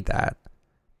we need that.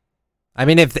 I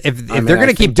mean, if they're going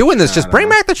to keep doing this, just bring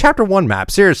back the Chapter 1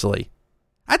 map, seriously.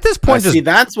 At this point, see,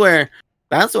 that's where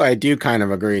I do kind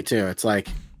of agree, too. It's like,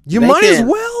 you might as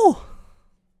well.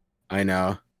 I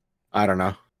know. I don't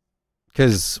know.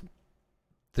 Because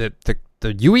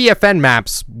the UEFN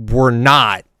maps were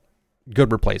not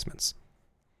good replacements.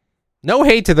 No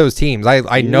hate to those teams.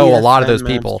 I know a lot of those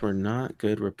people. Were not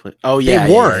good Oh yeah,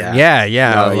 they weren't.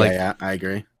 Yeah. No, like, yeah, I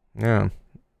agree. Yeah,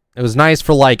 it was nice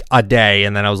for like a day,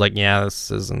 and then I was like, yeah,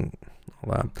 this isn't.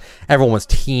 Well, everyone was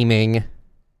teaming.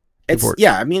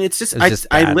 I mean, it's just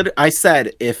I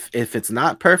said if it's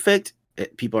not perfect,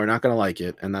 people are not gonna like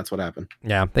it, and that's what happened.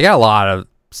 Yeah, they got a lot of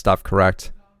stuff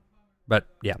correct, but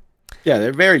yeah. Yeah,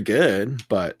 they're very good,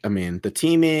 but I mean, the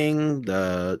teaming,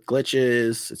 the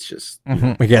glitches, it's just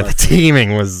the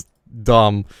teaming was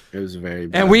dumb. It was very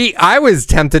bad. And I was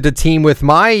tempted to team with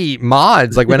my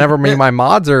mods. Like whenever me and my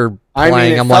mods are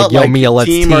playing, I'm like, yo, Mia, let's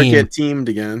team. Or get teamed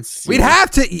against. We'd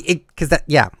have to,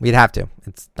 we'd have to.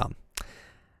 It's dumb.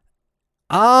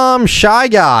 Shy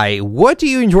Guy, what do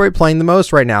you enjoy playing the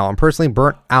most right now? I'm personally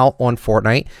burnt out on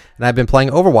Fortnite, and I've been playing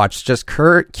Overwatch. Just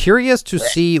curious to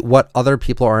see what other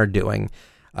people are doing.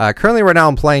 Currently, right now,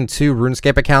 I'm playing 2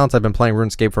 RuneScape accounts. I've been playing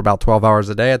RuneScape for about 12 hours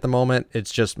a day at the moment.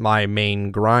 It's just my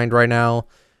main grind right now.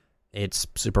 It's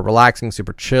super relaxing,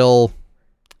 super chill.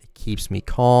 It keeps me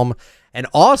calm. And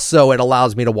also, it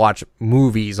allows me to watch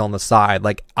movies on the side.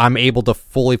 Like, I'm able to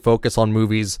fully focus on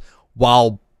movies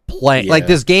while playing. Like,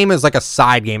 this game is like a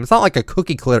side game. It's not like a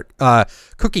cookie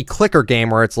clicker game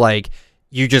where it's like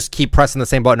you just keep pressing the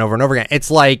same button over and over again.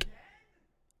 It's like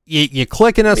you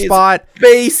click in a spot,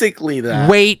 basically that.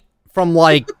 Wait from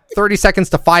like 30 seconds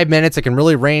to 5 minutes. It can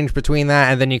really range between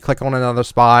that, and then you click on another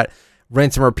spot,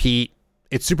 rinse and repeat.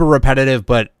 It's super repetitive,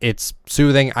 but it's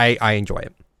soothing. I enjoy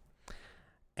it.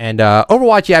 And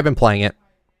Overwatch, I've been playing it.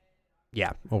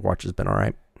 Yeah, Overwatch has been all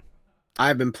right.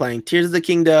 I've been playing Tears of the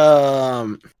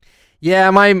Kingdom.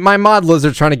 Yeah, my mod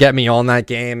lizard's trying to get me on that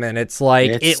game, and it's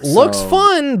like, it looks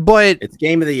fun, but it's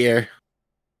game of the year.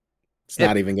 It's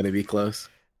not even going to be close.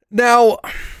 Now,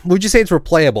 would you say it's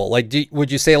replayable? Like, would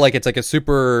you say like it's like a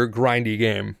super grindy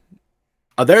game?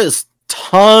 There's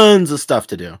tons of stuff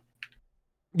to do.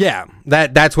 Yeah,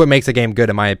 that's what makes a game good,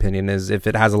 in my opinion, is if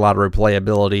it has a lot of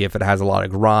replayability, if it has a lot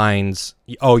of grinds.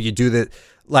 You do the,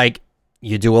 like,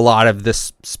 you do a lot of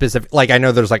this specific, like, I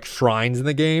know there's like shrines in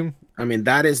the game. I mean,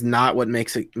 that is not what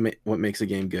makes a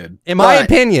game good. In my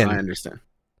opinion. I understand.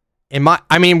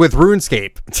 I mean, with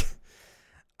RuneScape,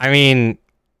 I mean,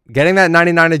 getting that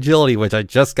 99 agility, which I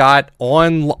just got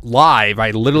on live.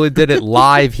 I literally did it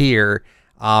live here.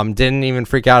 Didn't even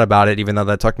freak out about it, even though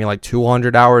that took me like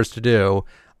 200 hours to do.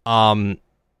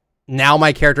 Now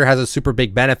my character has a super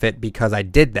big benefit because I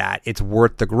did that. It's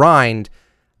worth the grind.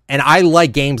 And I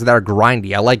like games that are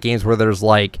grindy. I like games where there's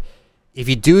like, if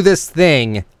you do this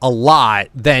thing a lot,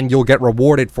 then you'll get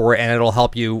rewarded for it, and it'll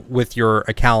help you with your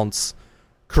account's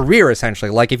career,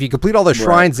 essentially. Like, if you complete all the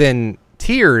shrines in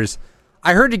tiers,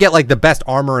 I heard you get like the best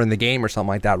armor in the game or something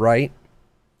like that, right?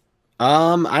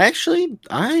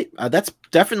 That's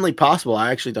definitely possible.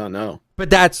 I actually don't know.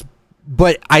 But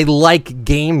I like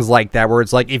games like that where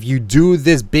it's like, if you do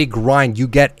this big grind, you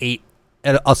get a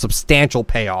substantial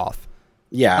payoff.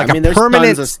 Yeah, like, I mean, there's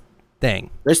permanent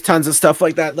thing. There's tons of stuff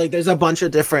like that. Like, there's a bunch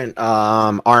of different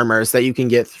armors that you can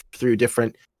get through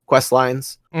different quest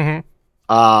lines. Mm-hmm.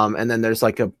 And then there's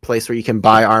like a place where you can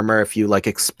buy armor if you like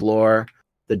explore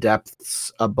the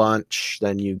depths a bunch.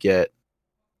 Then you get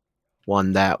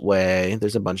one that way.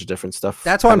 There's a bunch of different stuff.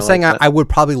 That's why I'm saying I would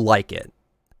probably like it,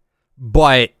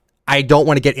 but I don't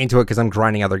want to get into it because I'm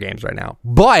grinding other games right now.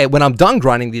 But when I'm done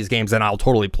grinding these games, then I'll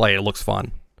totally play it. It looks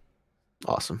fun.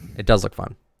 Awesome. It does look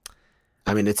fun.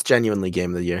 I mean, it's genuinely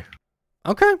game of the year.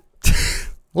 Okay. A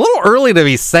little early to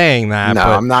be saying that. No,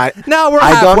 I'm not. No, we're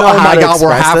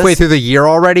halfway through the year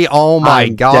already. Oh my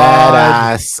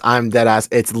god. I'm dead ass.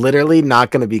 It's literally not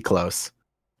going to be close.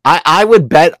 I would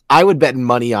bet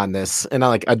money on this, and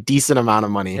like a decent amount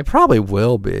of money. It probably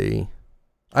will be.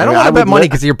 I don't want to bet money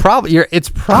because it's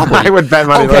probably. I would bet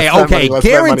money. Okay.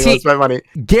 Guaranteed money.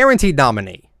 Guaranteed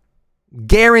nominee.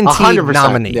 Guaranteed 100%,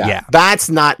 nominee. Yeah. That's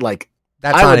not like.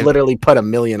 I would literally put $1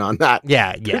 million on that.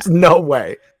 Yeah. There's no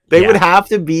way. They would have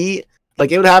to be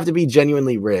like, it would have to be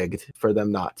genuinely rigged for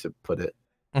them not to put it.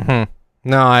 Mm-hmm.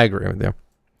 No, I agree with you.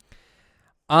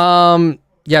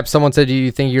 Yep. Someone said, do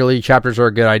you think yearly chapters are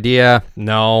a good idea?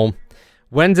 No.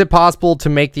 When's it possible to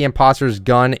make the imposter's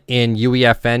gun in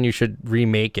UEFN? You should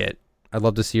remake it. I'd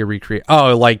love to see a recreate.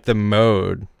 Oh, like the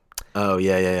mode. Oh,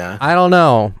 yeah. I don't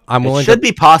know. It should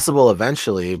be possible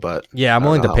eventually, but yeah, I'm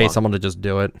willing to pay someone to just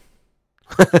do it.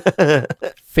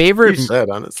 Favorite? You said,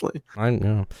 honestly. I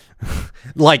know.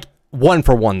 Like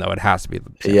 1-for-1 though. It has to be.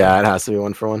 Yeah, it has to be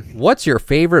 1-for-1. What's your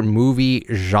favorite movie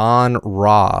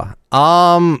genre?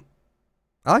 I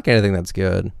like anything that's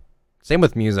good. Same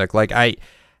with music. Like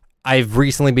I've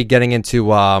recently been getting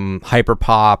into hyper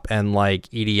pop and like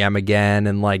EDM again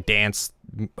and like dance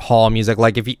hall music.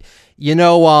 Like if you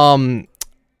know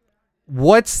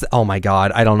what's oh my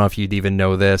god, I don't know if you'd even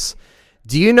know this.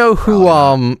 Do you know who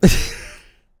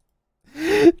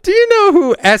do you know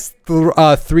who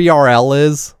S3RL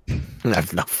is? I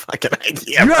have no fucking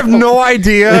idea. You have no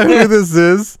idea who this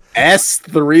is?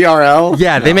 S3RL?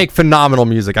 Yeah, no. They make phenomenal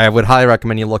music. I would highly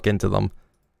recommend you look into them.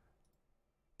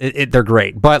 They're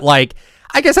great. But like,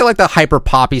 I guess I like the hyper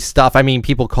poppy stuff. I mean,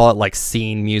 people call it like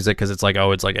scene music because it's like,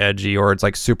 oh, it's like edgy or it's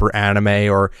like super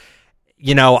anime or,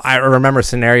 you know, I remember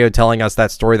Scenario telling us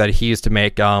that story that he used to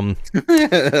make. What was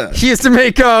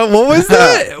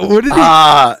that? What did he?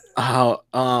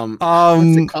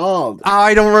 What's it called?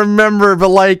 I don't remember, but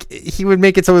like he would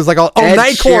make it so it was like,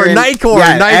 Nightcore.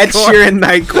 Ed Sheeran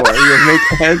Nightcore. You would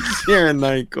make Ed Sheeran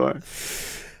Nightcore.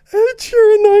 Ed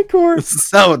Sheeran Nightcore. It's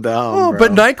so dumb, bro.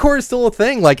 But Nightcore is still a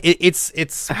thing. Like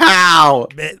it's how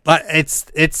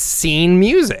it's scene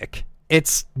music.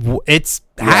 It's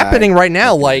happening right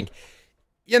now. Like,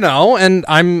 you know, and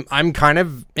I'm kind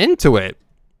of into it.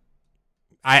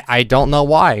 I don't know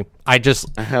why. I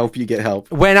hope you get help.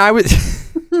 When I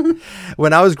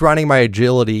was grinding my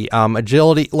agility,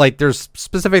 like there's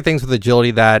specific things with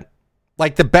agility that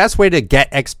like the best way to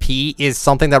get XP is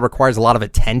something that requires a lot of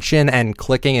attention and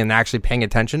clicking and actually paying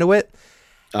attention to it.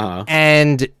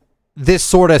 And this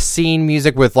sort of scene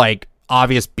music with like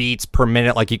obvious beats per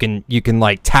minute, like you can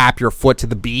like tap your foot to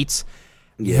the beats.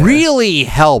 Yeah. Really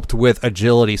helped with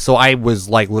agility. So I was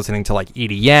like listening to like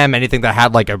EDM, anything that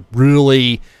had like a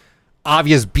really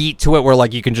obvious beat to it where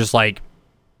like you can just like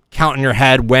count in your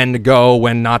head when to go,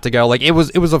 when not to go. Like it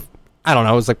was I don't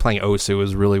know, it was like playing Osu. It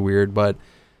was really weird, but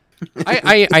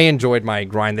I enjoyed my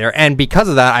grind there. And because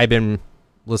of that, I've been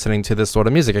listening to this sort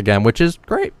of music again, which is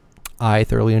great. I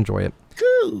thoroughly enjoy it.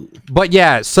 Cool. But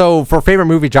yeah, so for favorite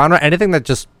movie genre, anything that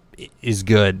just is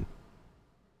good.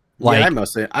 Like,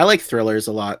 yeah, I like thrillers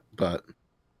a lot, but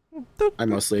I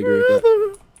mostly agree with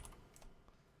that.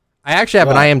 I actually have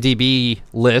an IMDb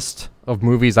list of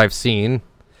movies I've seen.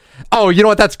 Oh, you know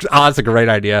what? That's a great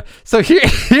idea. So here's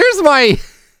my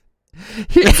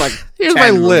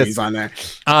list on there.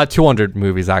 200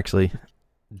 movies actually.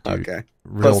 Dude, okay,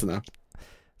 close enough.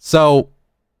 So,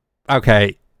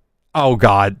 okay. Oh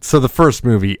God. So the first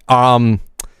movie,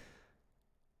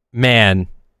 man.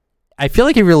 I feel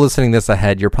like if you're listening this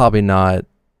ahead, you're probably not.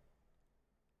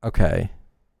 Okay.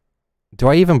 Do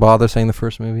I even bother saying the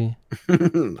first movie?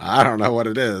 I don't know what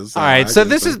it is. All right. So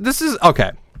this is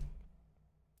okay.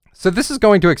 So this is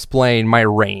going to explain my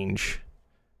range.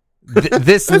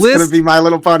 This list. It's gonna be My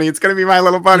Little Pony. It's gonna be My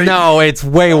Little Pony. No, it's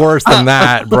way worse than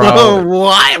that, bro.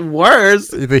 What? Worse?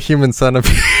 The Human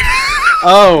Centipede.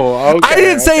 Oh, okay. I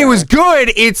didn't say it was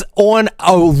good. It's on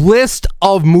a list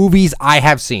of movies I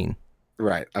have seen.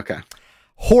 Right. Okay.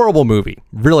 Horrible movie.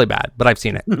 Really bad, but I've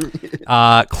seen it.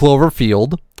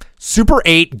 Cloverfield. Super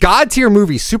 8. God tier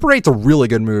movie. Super 8's a really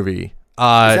good movie. Is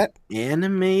that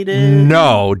animated?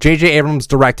 No. J.J. Abrams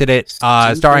directed it.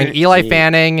 Starring Eli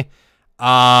Fanning.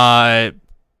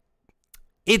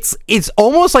 It's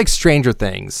almost like Stranger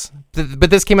Things. But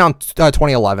this came out in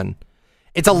 2011.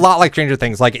 It's a lot like Stranger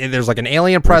Things. Like there's like an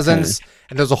alien presence,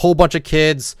 and there's a whole bunch of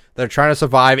kids that are trying to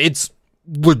survive. It's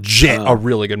legit a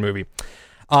really good movie.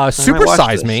 Super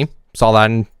Size Me. Saw that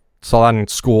in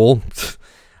school.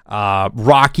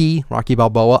 Rocky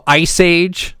Balboa. Ice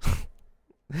Age.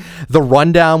 The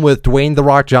Rundown with Dwayne The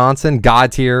Rock Johnson.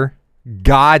 God tier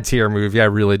movie. I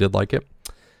really did like it.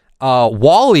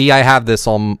 Wall-E, I have this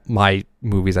on my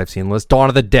movies I've seen list. Dawn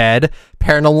of the Dead.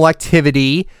 Paranormal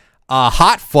Activity.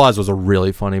 Hot Fuzz was a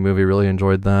really funny movie. Really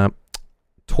enjoyed that.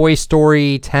 Toy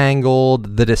Story,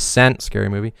 Tangled, The Descent, scary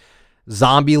movie.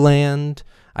 Zombieland.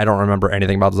 I don't remember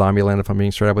anything about Zombieland, if I'm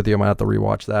being straight up with you. I might have to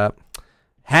rewatch that.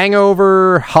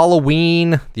 Hangover,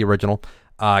 Halloween, the original.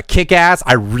 Kick-Ass.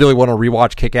 I really want to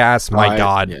rewatch Kick-Ass. My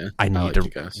God. Yeah, I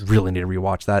really need to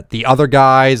rewatch that. The Other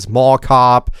Guys, Mall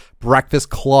Cop, Breakfast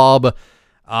Club.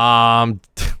 I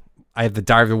have the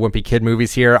Diary of a Wimpy Kid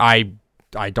movies here. I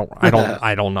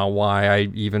don't know why I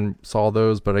even saw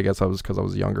those, but I guess I was because I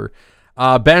was younger.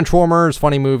 Benchwarmers,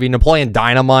 funny movie. Napoleon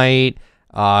Dynamite,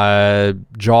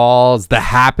 Jaws, The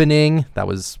Happening. That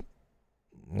was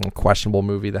a questionable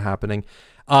movie, The Happening.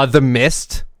 The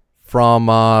Mist from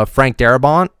Frank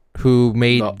Darabont, who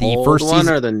made the first one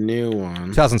season, or the new one,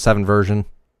 2007 version.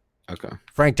 Okay.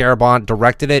 Frank Darabont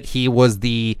directed it. He was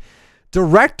the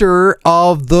director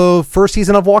of the first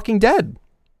season of Walking Dead.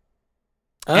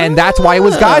 And that's why it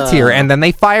was God tier. And then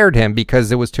they fired him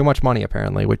because it was too much money,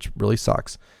 apparently, which really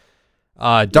sucks.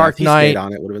 Dark Knight.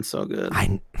 On it would have been so good.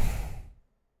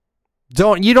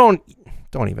 Don't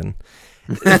even.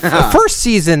 The first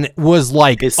season was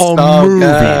like It's a so movie,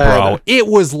 good. bro. It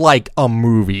was like a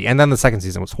movie. And then the second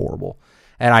season was horrible.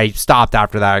 And I stopped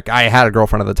after that. I had a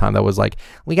girlfriend at the time that was like,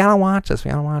 we gotta watch this.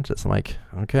 I'm like,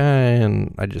 okay.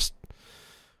 And I just,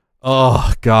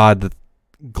 oh God,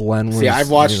 Glenn was. See, I've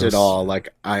watched it all.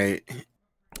 Like I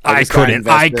couldn't.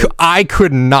 I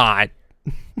could not.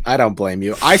 I don't blame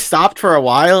you. I stopped for a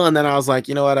while, and then I was like,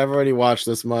 you know what? I've already watched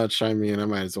this much. I mean, I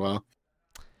might as well.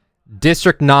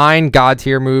 District 9, God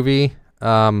tier movie.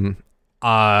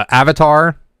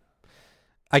 Avatar.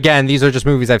 Again, these are just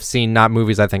movies I've seen, not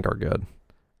movies I think are good.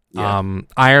 Yeah.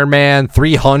 Iron Man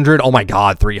 300. Oh my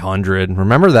God, 300.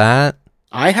 Remember that?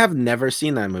 I have never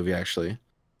seen that movie, actually.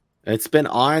 It's been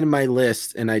on my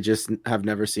list, and I just have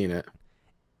never seen it.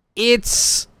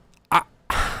 I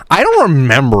don't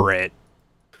remember it.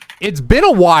 It's been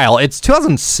a while. It's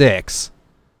 2006.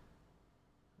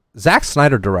 Zack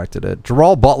Snyder directed it.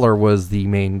 Gerald Butler was the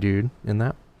main dude in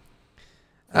that.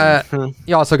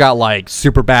 You also got like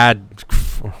Superbad,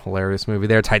 hilarious movie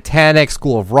there. Titanic,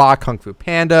 School of Rock, Kung Fu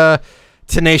Panda,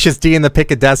 Tenacious D, and The Pick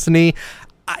of Destiny.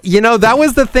 That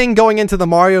was the thing going into the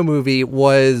Mario movie.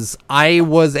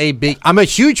 I'm a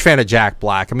huge fan of Jack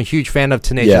Black. I'm a huge fan of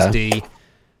Tenacious D.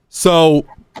 So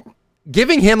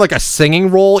giving him like a singing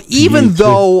role, even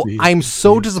though I'm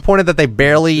so disappointed that they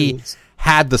barely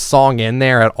had the song in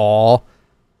there at all.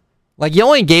 Like, you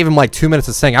only gave him like 2 minutes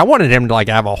to sing. I wanted him to like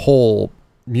have a whole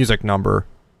music number.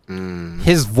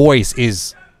 His voice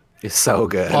is so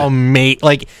good. Amazing.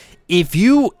 Like, if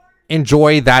you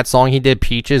enjoy that song he did,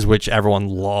 Peaches, which everyone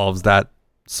loves that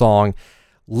song,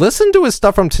 listen to his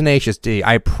stuff from Tenacious D.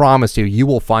 I promise you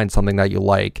will find something that you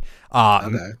like.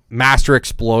 Master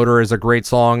Exploder is a great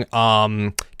song.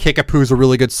 Kickapoo's a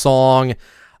really good song.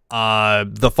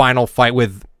 The final fight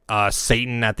with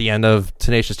Satan at the end of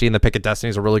Tenacious D and The Pick of Destiny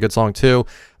is a really good song too.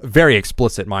 Very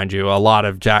explicit, mind you. A lot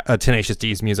of Tenacious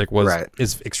D's music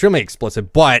is extremely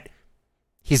explicit, but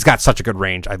he's got such a good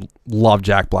range. I love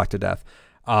Jack Black to death.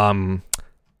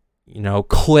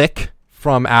 Click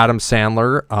from Adam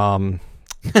Sandler.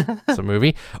 It's a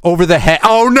movie. Over the Hedge.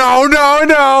 Oh no!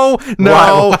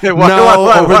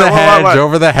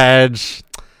 Over the Hedge.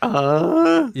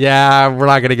 Yeah, we're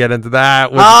not gonna get into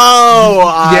that.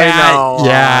 I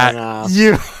know.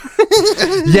 You.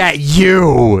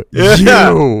 You.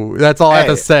 That's all I have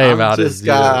to say about it.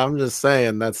 I'm just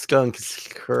saying that skunk is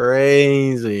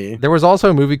crazy. There was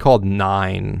also a movie called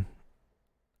 9.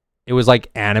 It was like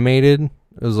animated. It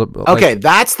was okay.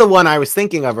 That's the one I was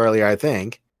thinking of earlier. I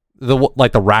think the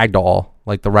ragdoll,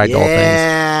 things.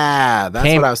 Yeah, that's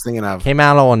what I was thinking of. Came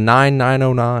out on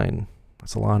 9/9/09.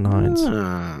 That's a lot of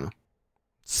 9s.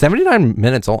 79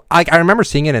 minutes. I remember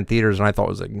seeing it in theaters and I thought it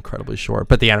was like incredibly short,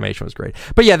 but the animation was great.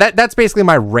 But yeah, that's basically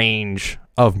my range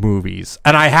of movies.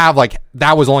 And I have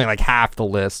that was only like half the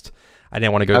list. I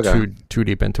didn't want to go too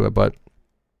deep into it, but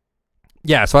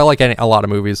yeah, so I like a lot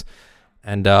of movies.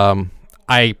 And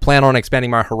I plan on expanding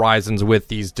my horizons with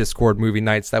these Discord movie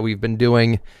nights that we've been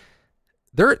doing.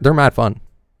 They're mad fun.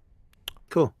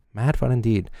 Cool. Mad fun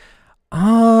indeed.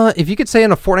 If you could say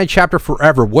in a Fortnite chapter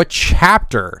forever, what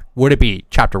chapter would it be?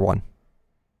 Chapter 1.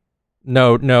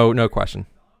 No question.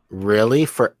 Really?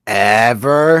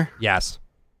 Forever? Yes.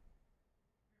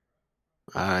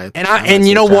 And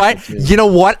you know what? You know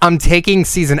what? I'm taking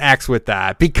Season X with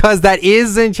that because that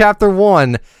is in Chapter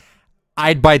 1.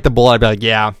 I'd bite the bullet. I'd be like,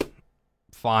 yeah,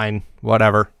 fine,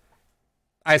 whatever.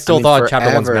 I thought Chapter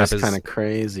 1's map is kind of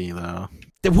crazy, though.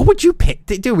 What would you pick?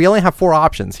 Dude, we only have 4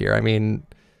 options here. I mean,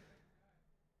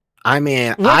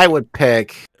 I would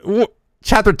pick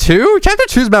Chapter 2. Chapter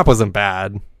 2's map wasn't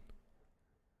bad.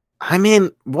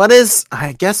 What does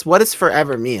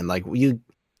forever mean? Like, you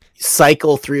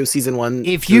cycle through Season 1.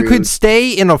 If you could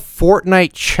stay in a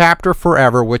Fortnite chapter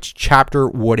forever, which chapter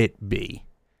would it be?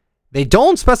 They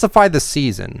don't specify the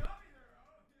season.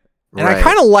 And I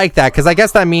kind of like that because I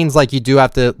guess that means like you do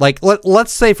have to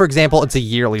let's say for example it's a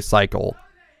yearly cycle.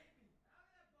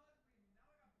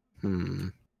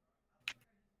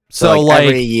 So like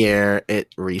every year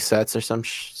it resets or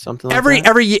something like that?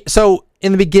 Every year. So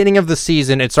in the beginning of the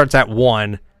season it starts at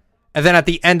 1, and then at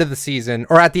the end of the season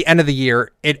or at the end of the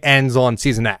year it ends on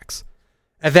Season X.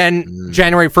 And then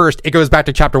January 1st it goes back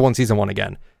to Chapter 1 Season 1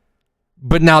 again.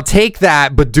 But now take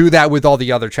that but do that with all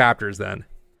the other chapters then.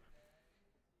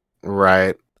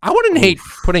 Right. I wouldn't hate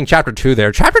putting Chapter 2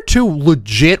 there. Chapter 2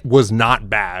 legit was not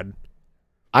bad.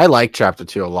 I like Chapter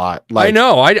 2 a lot. Like, I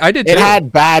know, I did too. It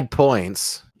had bad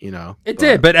points, It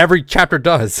did, but every chapter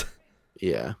does.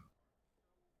 Yeah.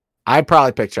 I'd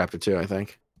probably pick Chapter 2, I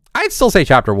think. I'd still say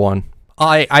Chapter 1.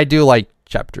 I do like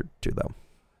Chapter 2, though.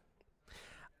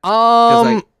 Yeah,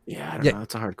 I don't know.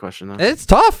 That's a hard question though. It's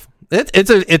tough.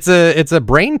 It's a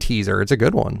brain teaser. It's a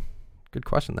good one. Good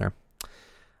question there.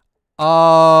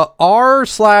 Were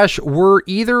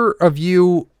either of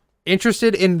you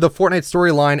interested in the Fortnite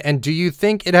storyline, and do you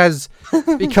think it has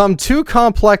become too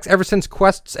complex ever since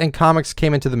quests and comics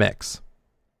came into the mix?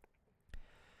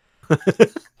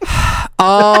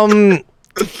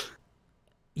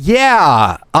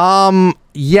 Yeah.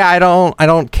 I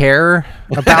don't care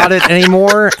about it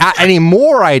anymore.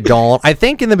 I don't. I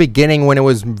think in the beginning when it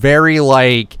was very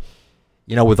like,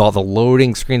 with all the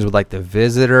loading screens with like the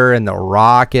visitor and the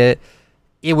rocket,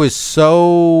 it was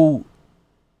so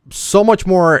much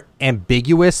more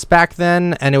ambiguous back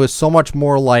then, and it was so much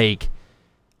more like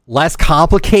less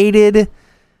complicated.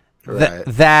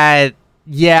 Right.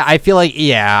 I feel like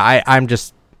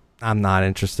I'm not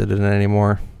interested in it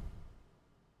anymore.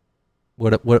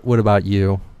 What about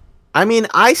you? I mean,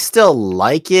 I still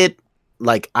like it.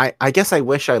 Like, I guess I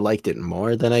wish I liked it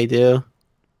more than I do.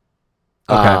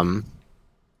 Okay.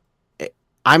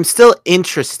 I'm still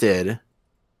interested.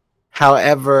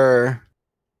 However,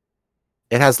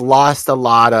 it has lost a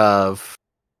lot of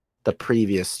the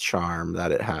previous charm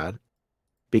that it had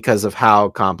because of how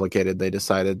complicated they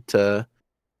decided to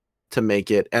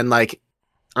make it. And like,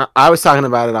 I was talking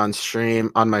about it on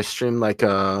my stream, like,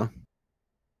 I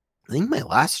think my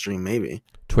last stream, maybe.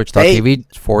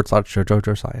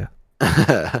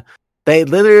 Twitch.tv/JoJoJosiah. They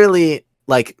literally,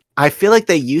 like, I feel like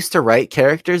they used to write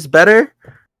characters better,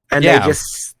 and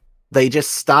they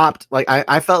just stopped. Like,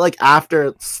 I felt like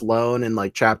after Sloane in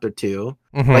like chapter 2,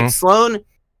 like Sloane,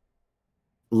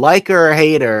 like her or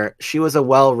hate her, she was a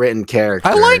well-written character.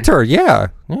 I liked her, yeah.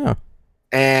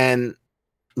 And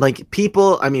like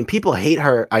people hate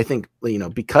her, I think,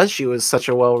 because she was such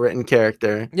a well-written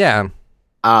character. Yeah.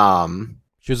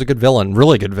 She was a good villain,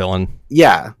 really good villain.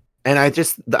 Yeah. And I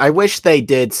wish they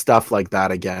did stuff like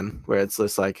that again, where it's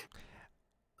just like,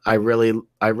 I really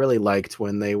liked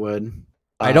when they would.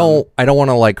 I don't want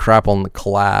to like crap on the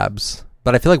collabs,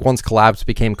 but I feel like once collabs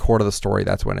became core to the story,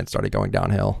 that's when it started going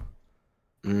downhill.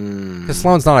 Because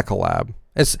Sloane's not a collab.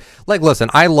 It's like, listen,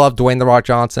 I love Dwayne The Rock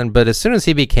Johnson, but as soon as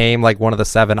he became like one of the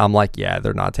 7, I'm like, yeah,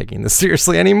 they're not taking this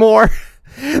seriously anymore.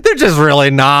 They're just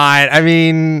really not. I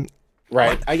mean,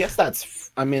 right. I guess that's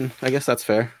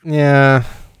fair. Yeah.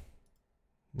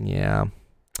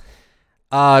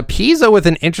 Pizza with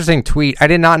an interesting tweet. I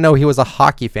did not know he was a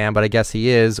hockey fan, but I guess he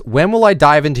is. When will I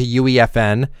dive into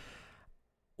UEFN?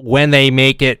 When they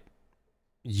make it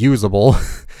usable,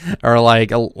 or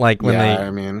like when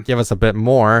they give us a bit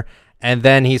more. And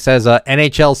then he says,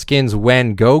 NHL skins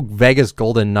when go Vegas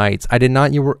Golden Knights. I did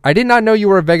not know you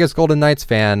were a Vegas Golden Knights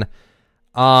fan.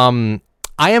 I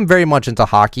am very much into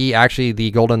hockey. Actually,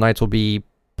 the Golden Knights will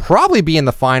probably be in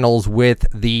the finals with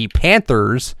the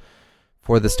Panthers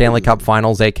for the Stanley Cup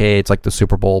Finals, aka it's like the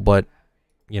Super Bowl, but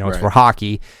it's for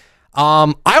hockey.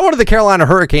 I wanted the Carolina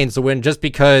Hurricanes to win just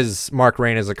because Mark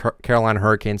Rain is a Carolina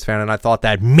Hurricanes fan, and I thought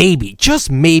that maybe,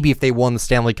 just maybe, if they won the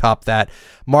Stanley Cup, that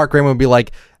Mark Rain would be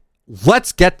like,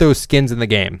 let's get those skins in the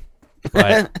game.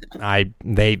 But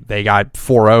they got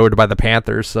 4-0'd by the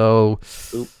Panthers, so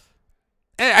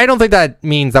I don't think that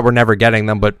means that we're never getting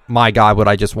them, but my God, would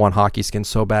I just want hockey skins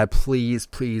so bad. Please,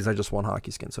 I just want hockey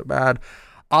skins so bad.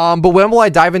 But when will I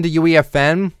dive into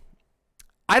UEFN?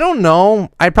 I don't know.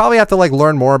 I'd probably have to like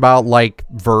learn more about like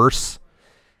verse,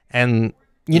 and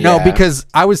because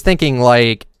I was thinking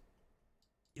like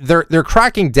they're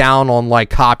cracking down on like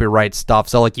copyright stuff,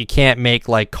 so like you can't make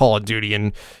like Call of Duty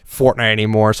and Fortnite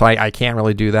anymore, so I can't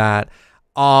really do that.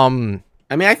 I mean,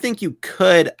 I think you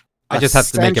could. I just have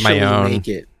to make it my own.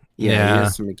 You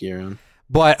have to make your own.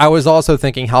 But I was also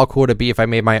thinking, how cool would it be if I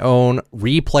made my own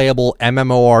replayable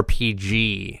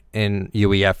MMORPG in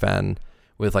UEFN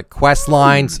with like quest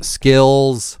lines,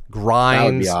 skills, grinds?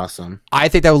 That would be awesome. I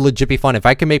think that would legit be fun if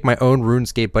I could make my own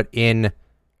RuneScape, but in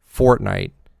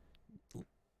Fortnite.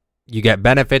 You get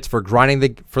benefits for grinding the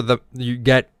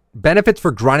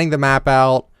map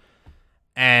out,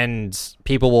 and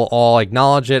people will all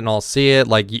acknowledge it and all see it.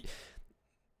 Like,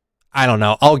 I don't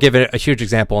know. I'll give it a huge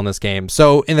example in this game.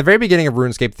 So in the very beginning of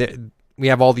RuneScape, we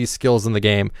have all these skills in the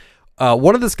game.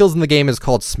 One of the skills in the game is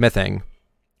called smithing.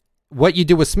 What you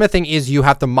do with smithing is you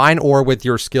have to mine ore with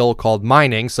your skill called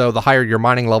mining. So the higher your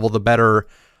mining level, the better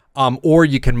ore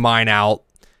you can mine out.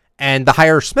 And the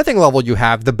higher smithing level you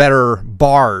have, the better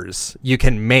bars you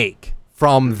can make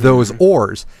from those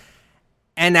ores.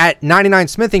 And at 99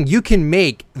 smithing, you can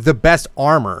make the best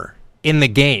armor in the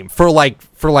game for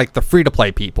the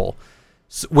free-to-play people,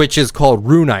 which is called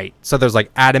Runite. So there's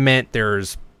like adamant,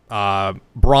 there's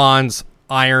bronze,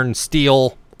 iron,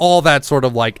 steel, all that sort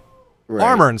of like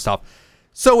armor and stuff.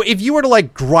 So if you were to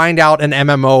like grind out an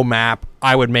MMO map,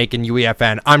 I would make in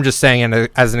UEFN. I'm just saying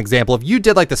as an example, if you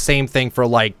did like the same thing for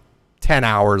like 10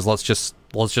 hours, let's just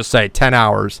say 10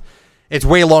 hours. It's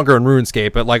way longer in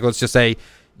RuneScape, but like let's just say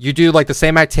you do like the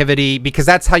same activity, because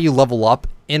that's how you level up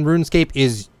in RuneScape.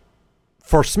 Is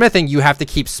for smithing, you have to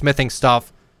keep smithing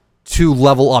stuff to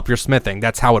level up your smithing.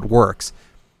 That's how it works.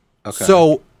 Okay.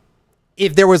 So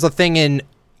if there was a thing in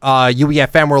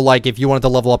UEFM where like if you wanted to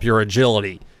level up your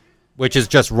agility, which is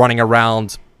just running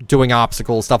around doing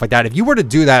obstacles, stuff like that, if you were to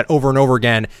do that over and over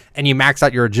again and you max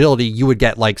out your agility, you would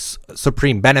get like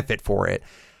supreme benefit for it.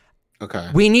 Okay.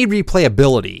 We need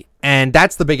replayability, and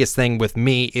that's the biggest thing with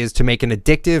me, is to make an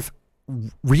addictive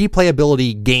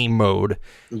replayability game mode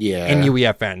in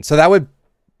UEFN. So that would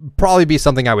probably be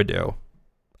something I would do.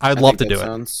 I'd love to do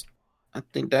it. I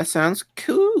think that sounds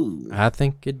cool. I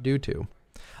think it'd do too.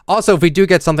 Also, if we do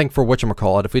get something for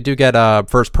whatchamacallit, if we do get a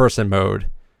first person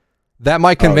mode, that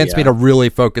might convince me to really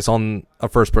focus on a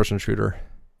first person shooter.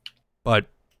 But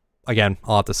again,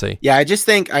 I'll have to see. Yeah, I just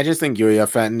think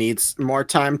UEFN needs more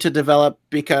time to develop,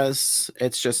 because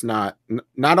it's just not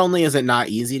only is it not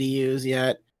easy to use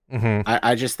yet,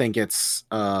 I just think it's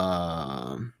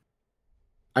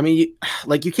I mean,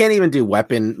 you can't even do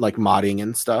weapon like modding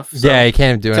and stuff. So yeah, you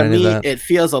can't do any of that. It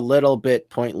feels a little bit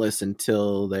pointless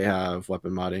until they have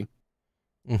weapon modding.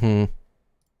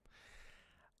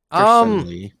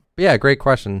 Yeah, great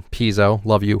question, Pizzo.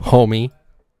 Love you, homie.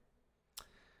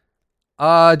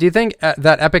 Do you think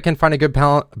that Epic can find a good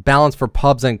balance for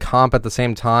pubs and comp at the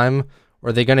same time? Or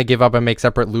are they going to give up and make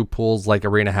separate loot pools like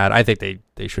Arena had? I think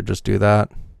they should just do that.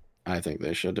 I think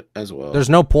they should as well. There's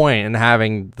no point in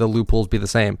having the loot pools be the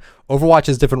same. Overwatch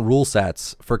has different rule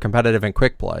sets for competitive and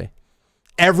quick play.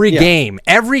 Every game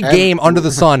under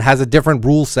the sun has a different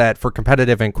rule set for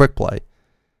competitive and quick play.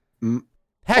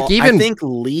 Heck, even I think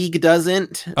League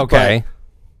doesn't. Okay.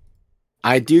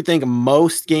 I do think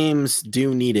most games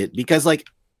do need it, because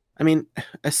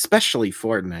especially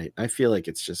Fortnite, I feel like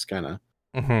it's just kind of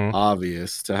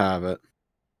obvious to have it.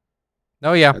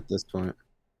 Oh yeah. At this point.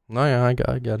 No, yeah, I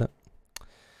get it.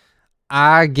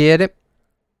 I get it.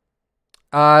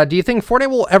 Do you think Fortnite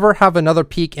will ever have another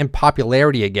peak in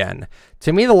popularity again?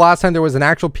 To me, the last time there was an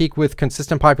actual peak with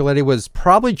consistent popularity was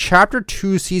probably Chapter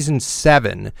 2, Season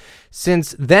 7.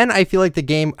 Since then, I feel like the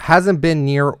game hasn't been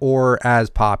near or as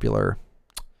popular.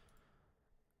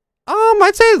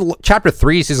 I'd say Chapter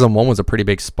 3, Season 1 was a pretty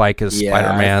big spike as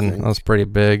Spider-Man. That was pretty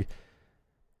big.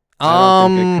 I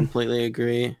don't think I completely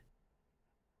agree.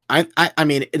 I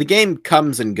mean, the game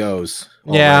comes and goes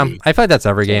already. Yeah, I feel like that's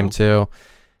every game too.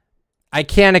 I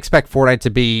can't expect Fortnite to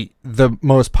be the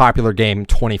most popular game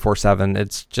 24/7.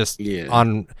 It's just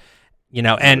and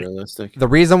realistic. The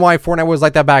reason why Fortnite was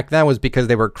like that back then was because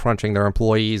they were crunching their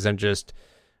employees and just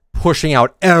pushing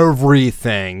out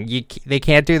everything. They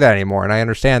can't do that anymore, and I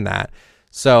understand that.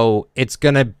 So there's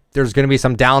gonna be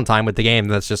some downtime with the game.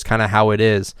 That's just kind of how it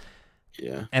is.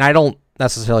 Yeah, and I don't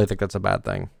necessarily think that's a bad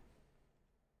thing.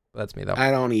 That's me though.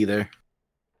 I don't either.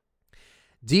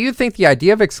 Do you think the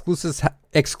idea of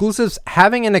exclusives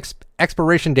having an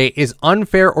expiration date is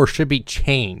unfair or should be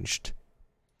changed?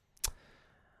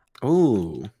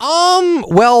 Ooh.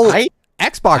 Well,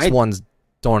 Xbox ones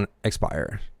don't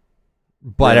expire,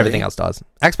 but everything else does.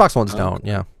 Xbox ones don't,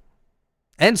 yeah.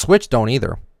 And Switch don't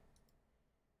either.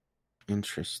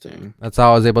 Interesting. That's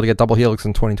how I was able to get Double Helix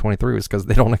in 2023, was because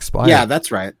they don't expire. Yeah, that's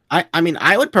right. I mean,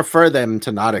 I would prefer them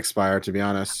to not expire, to be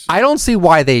honest. I don't see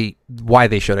why they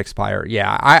should expire.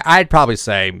 Yeah, I'd probably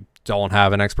say don't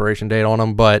have an expiration date on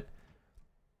them, but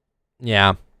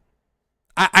yeah.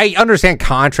 I understand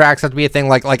contracts have to be a thing.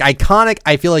 Like Iconic,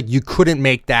 I feel like you couldn't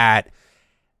make that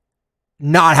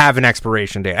not have an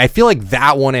expiration date. I feel like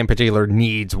that one in particular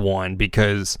needs one,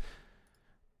 because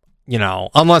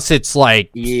unless it's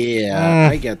like... Yeah,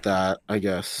 I get that, I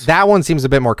guess. That one seems a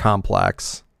bit more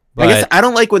complex. But I guess I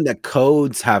don't like when the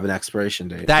codes have an expiration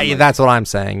date. That's what I'm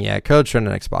saying, yeah. Codes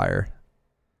shouldn't expire.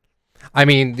 I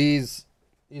mean, these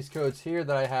codes here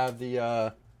that I have,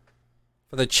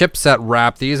 for the chipset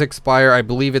wrap, these expire, I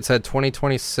believe it said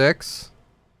 2026.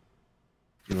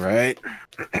 Right.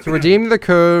 To redeem the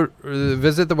code,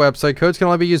 visit the website. Codes can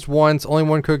only be used once. Only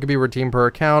one code can be redeemed per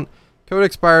account. Code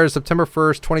expires September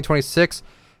 1st, 2026.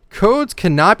 Codes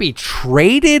cannot be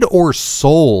traded or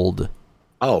sold.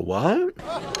 Oh, what?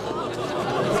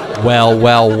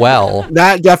 Well.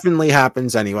 That definitely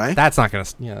happens anyway. That's not gonna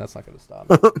stop.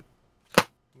 I'm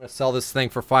gonna sell this thing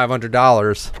for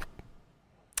 $500.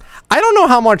 I don't know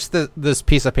how much this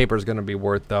piece of paper is gonna be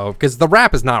worth though, because the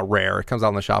wrap is not rare. It comes out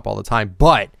in the shop all the time,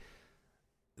 but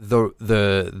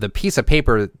the piece of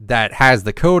paper that has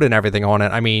the code and everything on it,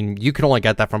 I mean, you can only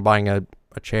get that from buying a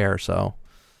a chair. So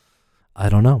I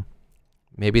don't know.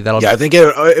 Maybe that'll. Yeah, I think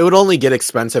it would only get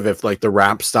expensive if like the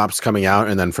wrap stops coming out,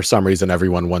 and then for some reason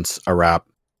everyone wants a wrap.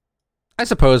 I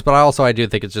suppose, but I do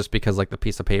think it's just because like the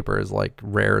piece of paper is like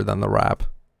rarer than the wrap.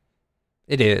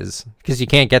 It is because you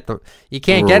can't get it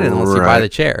unless you buy the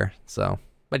chair. So,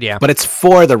 but yeah, but it's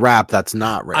for the wrap that's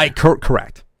not rare.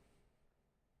 Correct.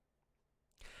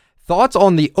 Thoughts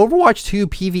on the Overwatch 2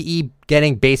 PvE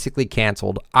getting basically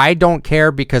canceled? I don't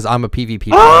care because I'm a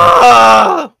PvP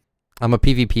player. I'm a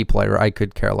PvP player. I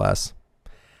could care less.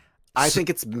 I think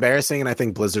it's embarrassing, and I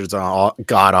think Blizzard's a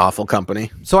god-awful company.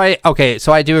 So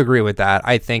I do agree with that.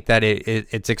 I think that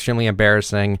it's extremely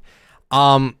embarrassing.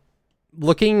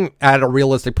 Looking at a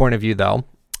realistic point of view, though,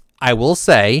 I will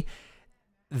say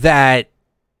that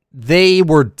they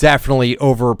were definitely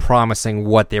over-promising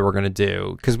what they were going to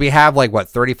do. Because we have,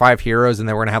 35 heroes, and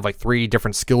then we're going to have, 3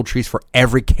 different skill trees for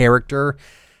every character.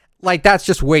 That's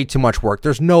just way too much work.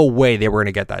 There's no way they were going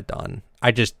to get that done.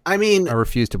 I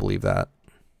refuse to believe that.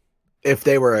 If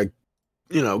they were a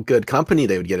good company,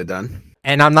 they would get it done.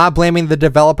 And I'm not blaming the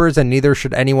developers, and neither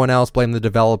should anyone else blame the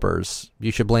developers.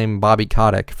 You should blame Bobby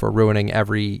Kotick for ruining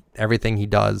everything he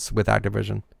does with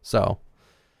Activision. So,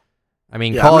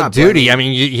 Call of Duty.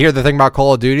 You hear the thing about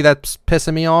Call of Duty that's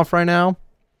pissing me off right now?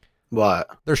 What?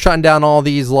 They're shutting down all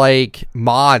these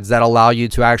mods that allow you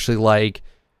to actually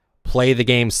play the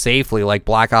game safely, like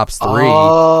Black Ops 3.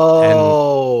 Oh, and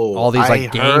all these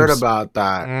games. I heard about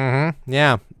that. Mm-hmm.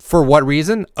 Yeah. For what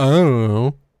reason?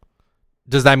 Oh.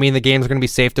 Does that mean the games are going to be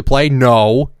safe to play?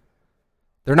 No.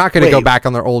 They're not going to go back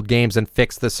on their old games and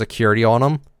fix the security on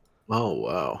them. Oh,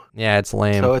 wow. Yeah, it's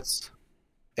lame. So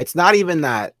it's not even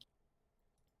that.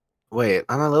 Wait,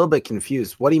 I'm a little bit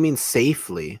confused. What do you mean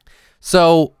safely?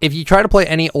 So if you try to play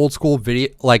any old school video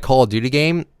Call of Duty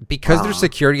game, because their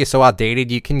security is so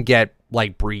outdated, you can get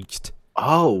breached.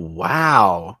 Oh,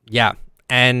 wow. Yeah.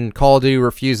 And Call of Duty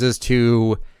refuses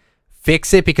to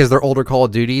fix it because they're older Call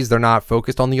of Duties. They're not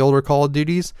focused on the older Call of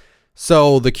Duties.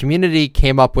 So the community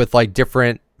came up with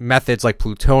different methods like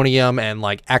Plutonium and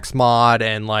Xmod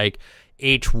and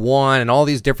H1 and all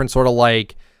these different sort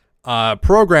of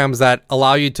programs that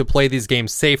allow you to play these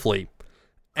games safely.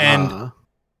 And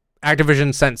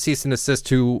Activision sent cease and desist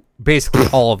to basically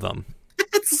all of them.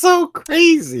 It's so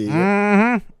crazy.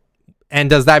 Mm-hmm. And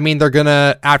does that mean they're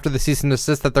gonna, after the cease and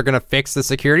desist, that they're gonna fix the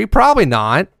security? Probably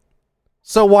not.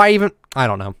 So why even? I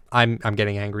don't know. I'm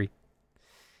getting angry.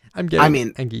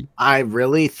 Angry. I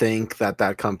really think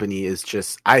that company is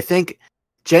just. I think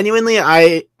genuinely,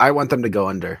 I want them to go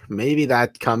under. Maybe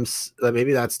that's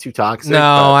too toxic.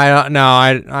 No, I don't. No,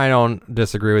 I don't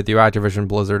disagree with you. Activision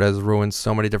Blizzard has ruined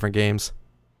so many different games.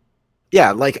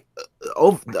 Yeah,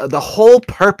 the whole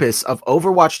purpose of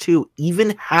Overwatch 2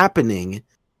 even happening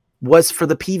was for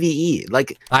the PvE.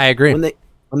 I agree.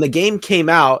 When the game came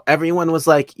out, everyone was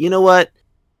like, you know what?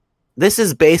 This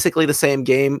is basically the same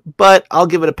game, but I'll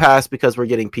give it a pass because we're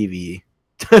getting PvE.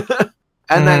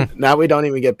 And then now we don't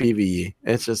even get PvE.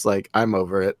 It's just I'm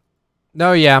over it.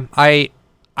 No, yeah. I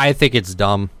think it's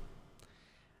dumb.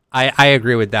 I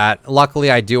agree with that. Luckily,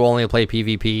 I do only play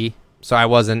PvP, so I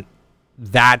wasn't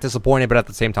that disappointed, but at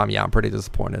the same time, yeah, I'm pretty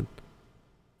disappointed.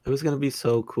 It was going to be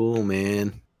so cool,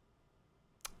 man.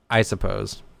 I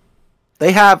suppose.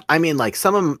 They have,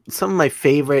 some of my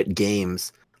favorite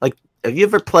games. Have you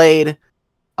ever played,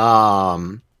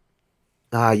 you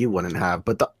wouldn't have,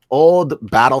 but the old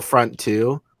Battlefront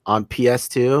 2 on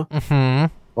PS2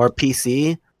 or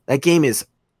PC, that game is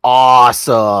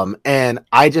awesome. And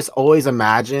I just always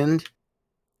imagined,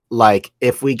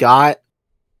 if we got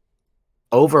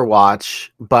Overwatch,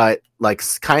 but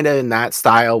kind of in that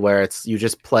style where you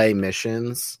just play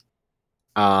missions.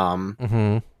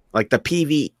 The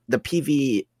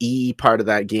PvE part of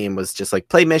that game was just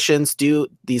play missions, do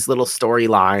these little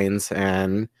storylines,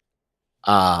 and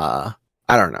I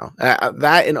don't know.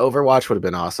 That in Overwatch would have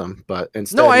been awesome, but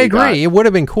instead, no, I agree. It would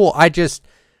have been cool.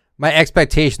 My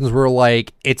expectations were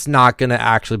it's not going to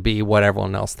actually be what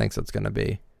everyone else thinks it's going to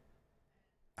be.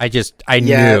 I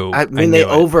knew. They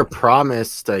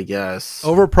overpromised, I guess.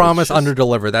 Overpromise,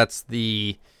 underdeliver. That's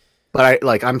the. But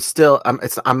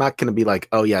I'm not going to be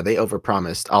oh yeah, they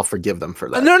overpromised. I'll forgive them for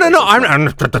that. No. I'm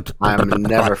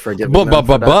never forgiving them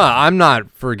for that. I'm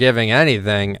not forgiving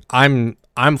anything. I'm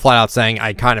flat out saying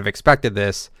I kind of expected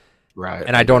this. Right.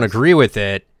 And I don't agree with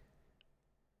it.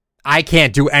 I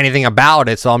can't do anything about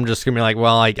it, so I'm just going to be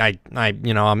well,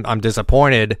 I'm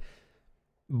disappointed.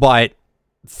 But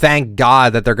thank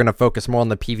God that they're going to focus more on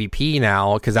the PvP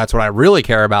now, because that's what I really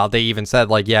care about. They even said,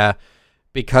 yeah,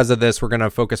 because of this, we're going to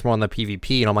focus more on the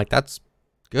PvP. And I'm that's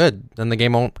good. Then the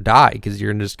game won't die, because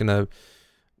you're just going to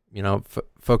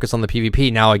focus on the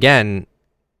PvP. Now, again,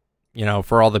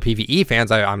 for all the PvE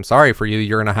fans, I'm sorry for you.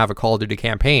 You're going to have a Call of Duty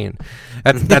campaign.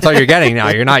 That's all you're getting now.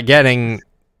 You're not getting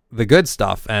the good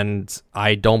stuff, and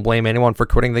I don't blame anyone for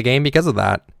quitting the game because of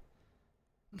that.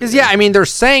 Because, yeah, I mean, they're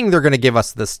saying they're going to give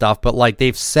us this stuff, but, like,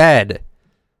 they've said...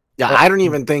 Yeah, I don't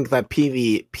even think that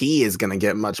PvP is going to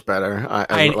get much better.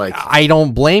 I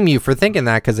don't blame you for thinking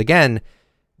that, because, again,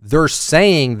 they're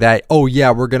saying that, oh,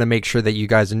 yeah, we're going to make sure that you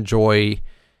guys enjoy...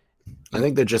 I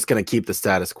think they're just going to keep the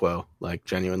status quo. Like,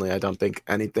 genuinely, I don't think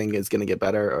anything is going to get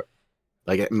better.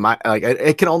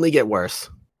 It can only get worse.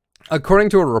 According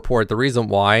to a report, the reason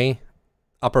why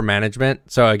upper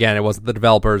management, so again, it wasn't the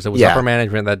developers, it was upper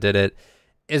management that did it,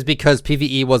 is because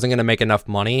PvE wasn't going to make enough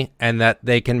money, and that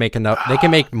they can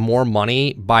make more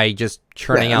money by just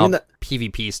churning out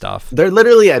PvP stuff. They're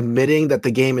literally admitting that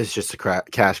the game is just a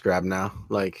cash grab now.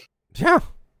 Like, yeah,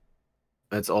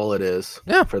 that's all it is.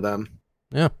 Yeah, for them.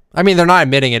 Yeah, I mean, they're not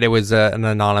admitting it. It was an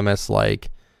anonymous, like,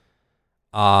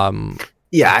 yeah.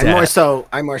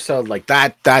 I'm more so like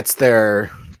that. That's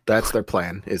their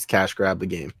plan, is cash grab the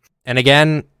game. And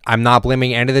again, I'm not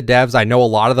blaming any of the devs. I know a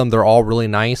lot of them. They're all really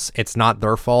nice. It's not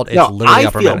their fault. It's literally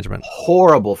upper management.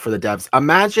 Horrible for the devs.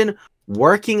 Imagine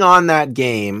working on that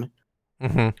game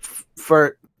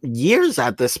for years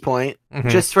at this point,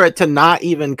 just for it to not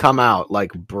even come out.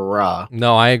 Like, bruh.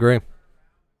 No, I agree.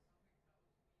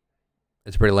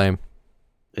 It's pretty lame.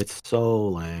 It's so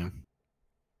lame.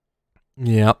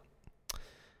 Yep.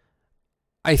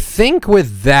 I think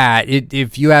with that,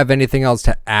 if you have anything else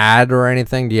to add or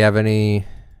anything, do you have any?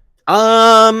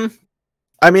 I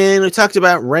mean, we talked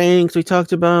about ranks. We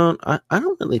talked about. I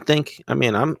don't really think. I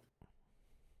mean,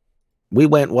 we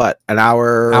went what, an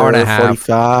hour and a half,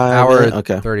 45,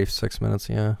 okay, 36 minutes.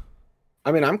 Yeah.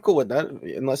 I mean, I'm cool with that.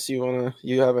 Unless you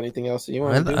have anything else that you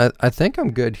want to do. I think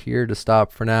I'm good here to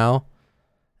stop for now.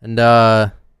 And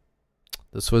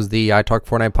this was the I Talk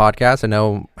Fortnite podcast. I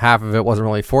know half of it wasn't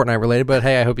really Fortnite related, but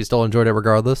hey, I hope you still enjoyed it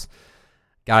regardless.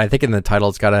 God, I think in the title,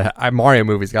 it's got a Mario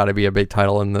movie's got to be a big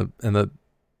title in the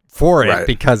for it, right,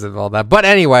 because of all that. But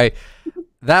anyway,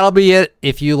 that'll be it.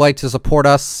 If you like to support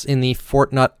us in the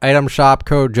Fortnite item shop,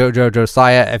 code JoJo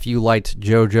Josiah if you liked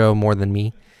JoJo more than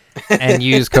me. And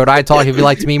use code iTalk if you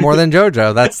liked me more than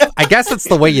JoJo. I guess that's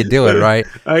the way you do it, right?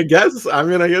 I guess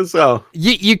so.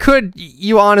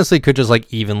 You honestly could just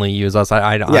like evenly use us.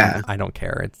 I don't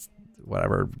care. It's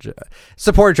whatever.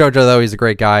 Support JoJo though. He's a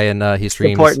great guy, and he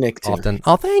streams support Nick too. Often.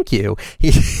 Oh, thank you.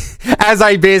 As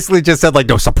I basically just said, like,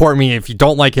 no, support me. If you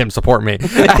don't like him, support me.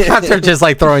 After just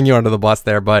like throwing you under the bus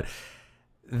there, but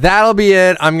that'll be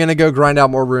it. I'm gonna go grind out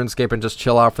more RuneScape and just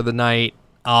chill out for the night.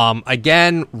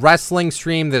 Again, wrestling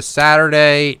stream this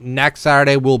Saturday. Next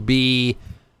Saturday will be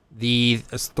the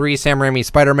 3 Sam Raimi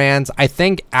Spider-Mans. I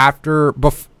think after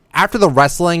the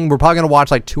wrestling, we're probably going to watch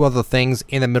like 2 other things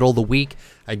in the middle of the week.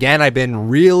 Again, I've been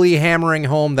really hammering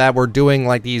home that we're doing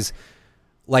like these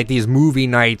movie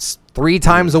nights 3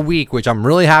 times a week, which I'm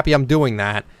really happy I'm doing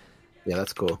that. Yeah,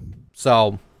 that's cool.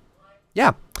 So,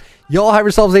 yeah. Y'all have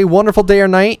yourselves a wonderful day or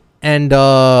night, and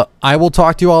I will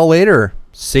talk to you all later.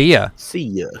 See ya. See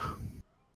ya.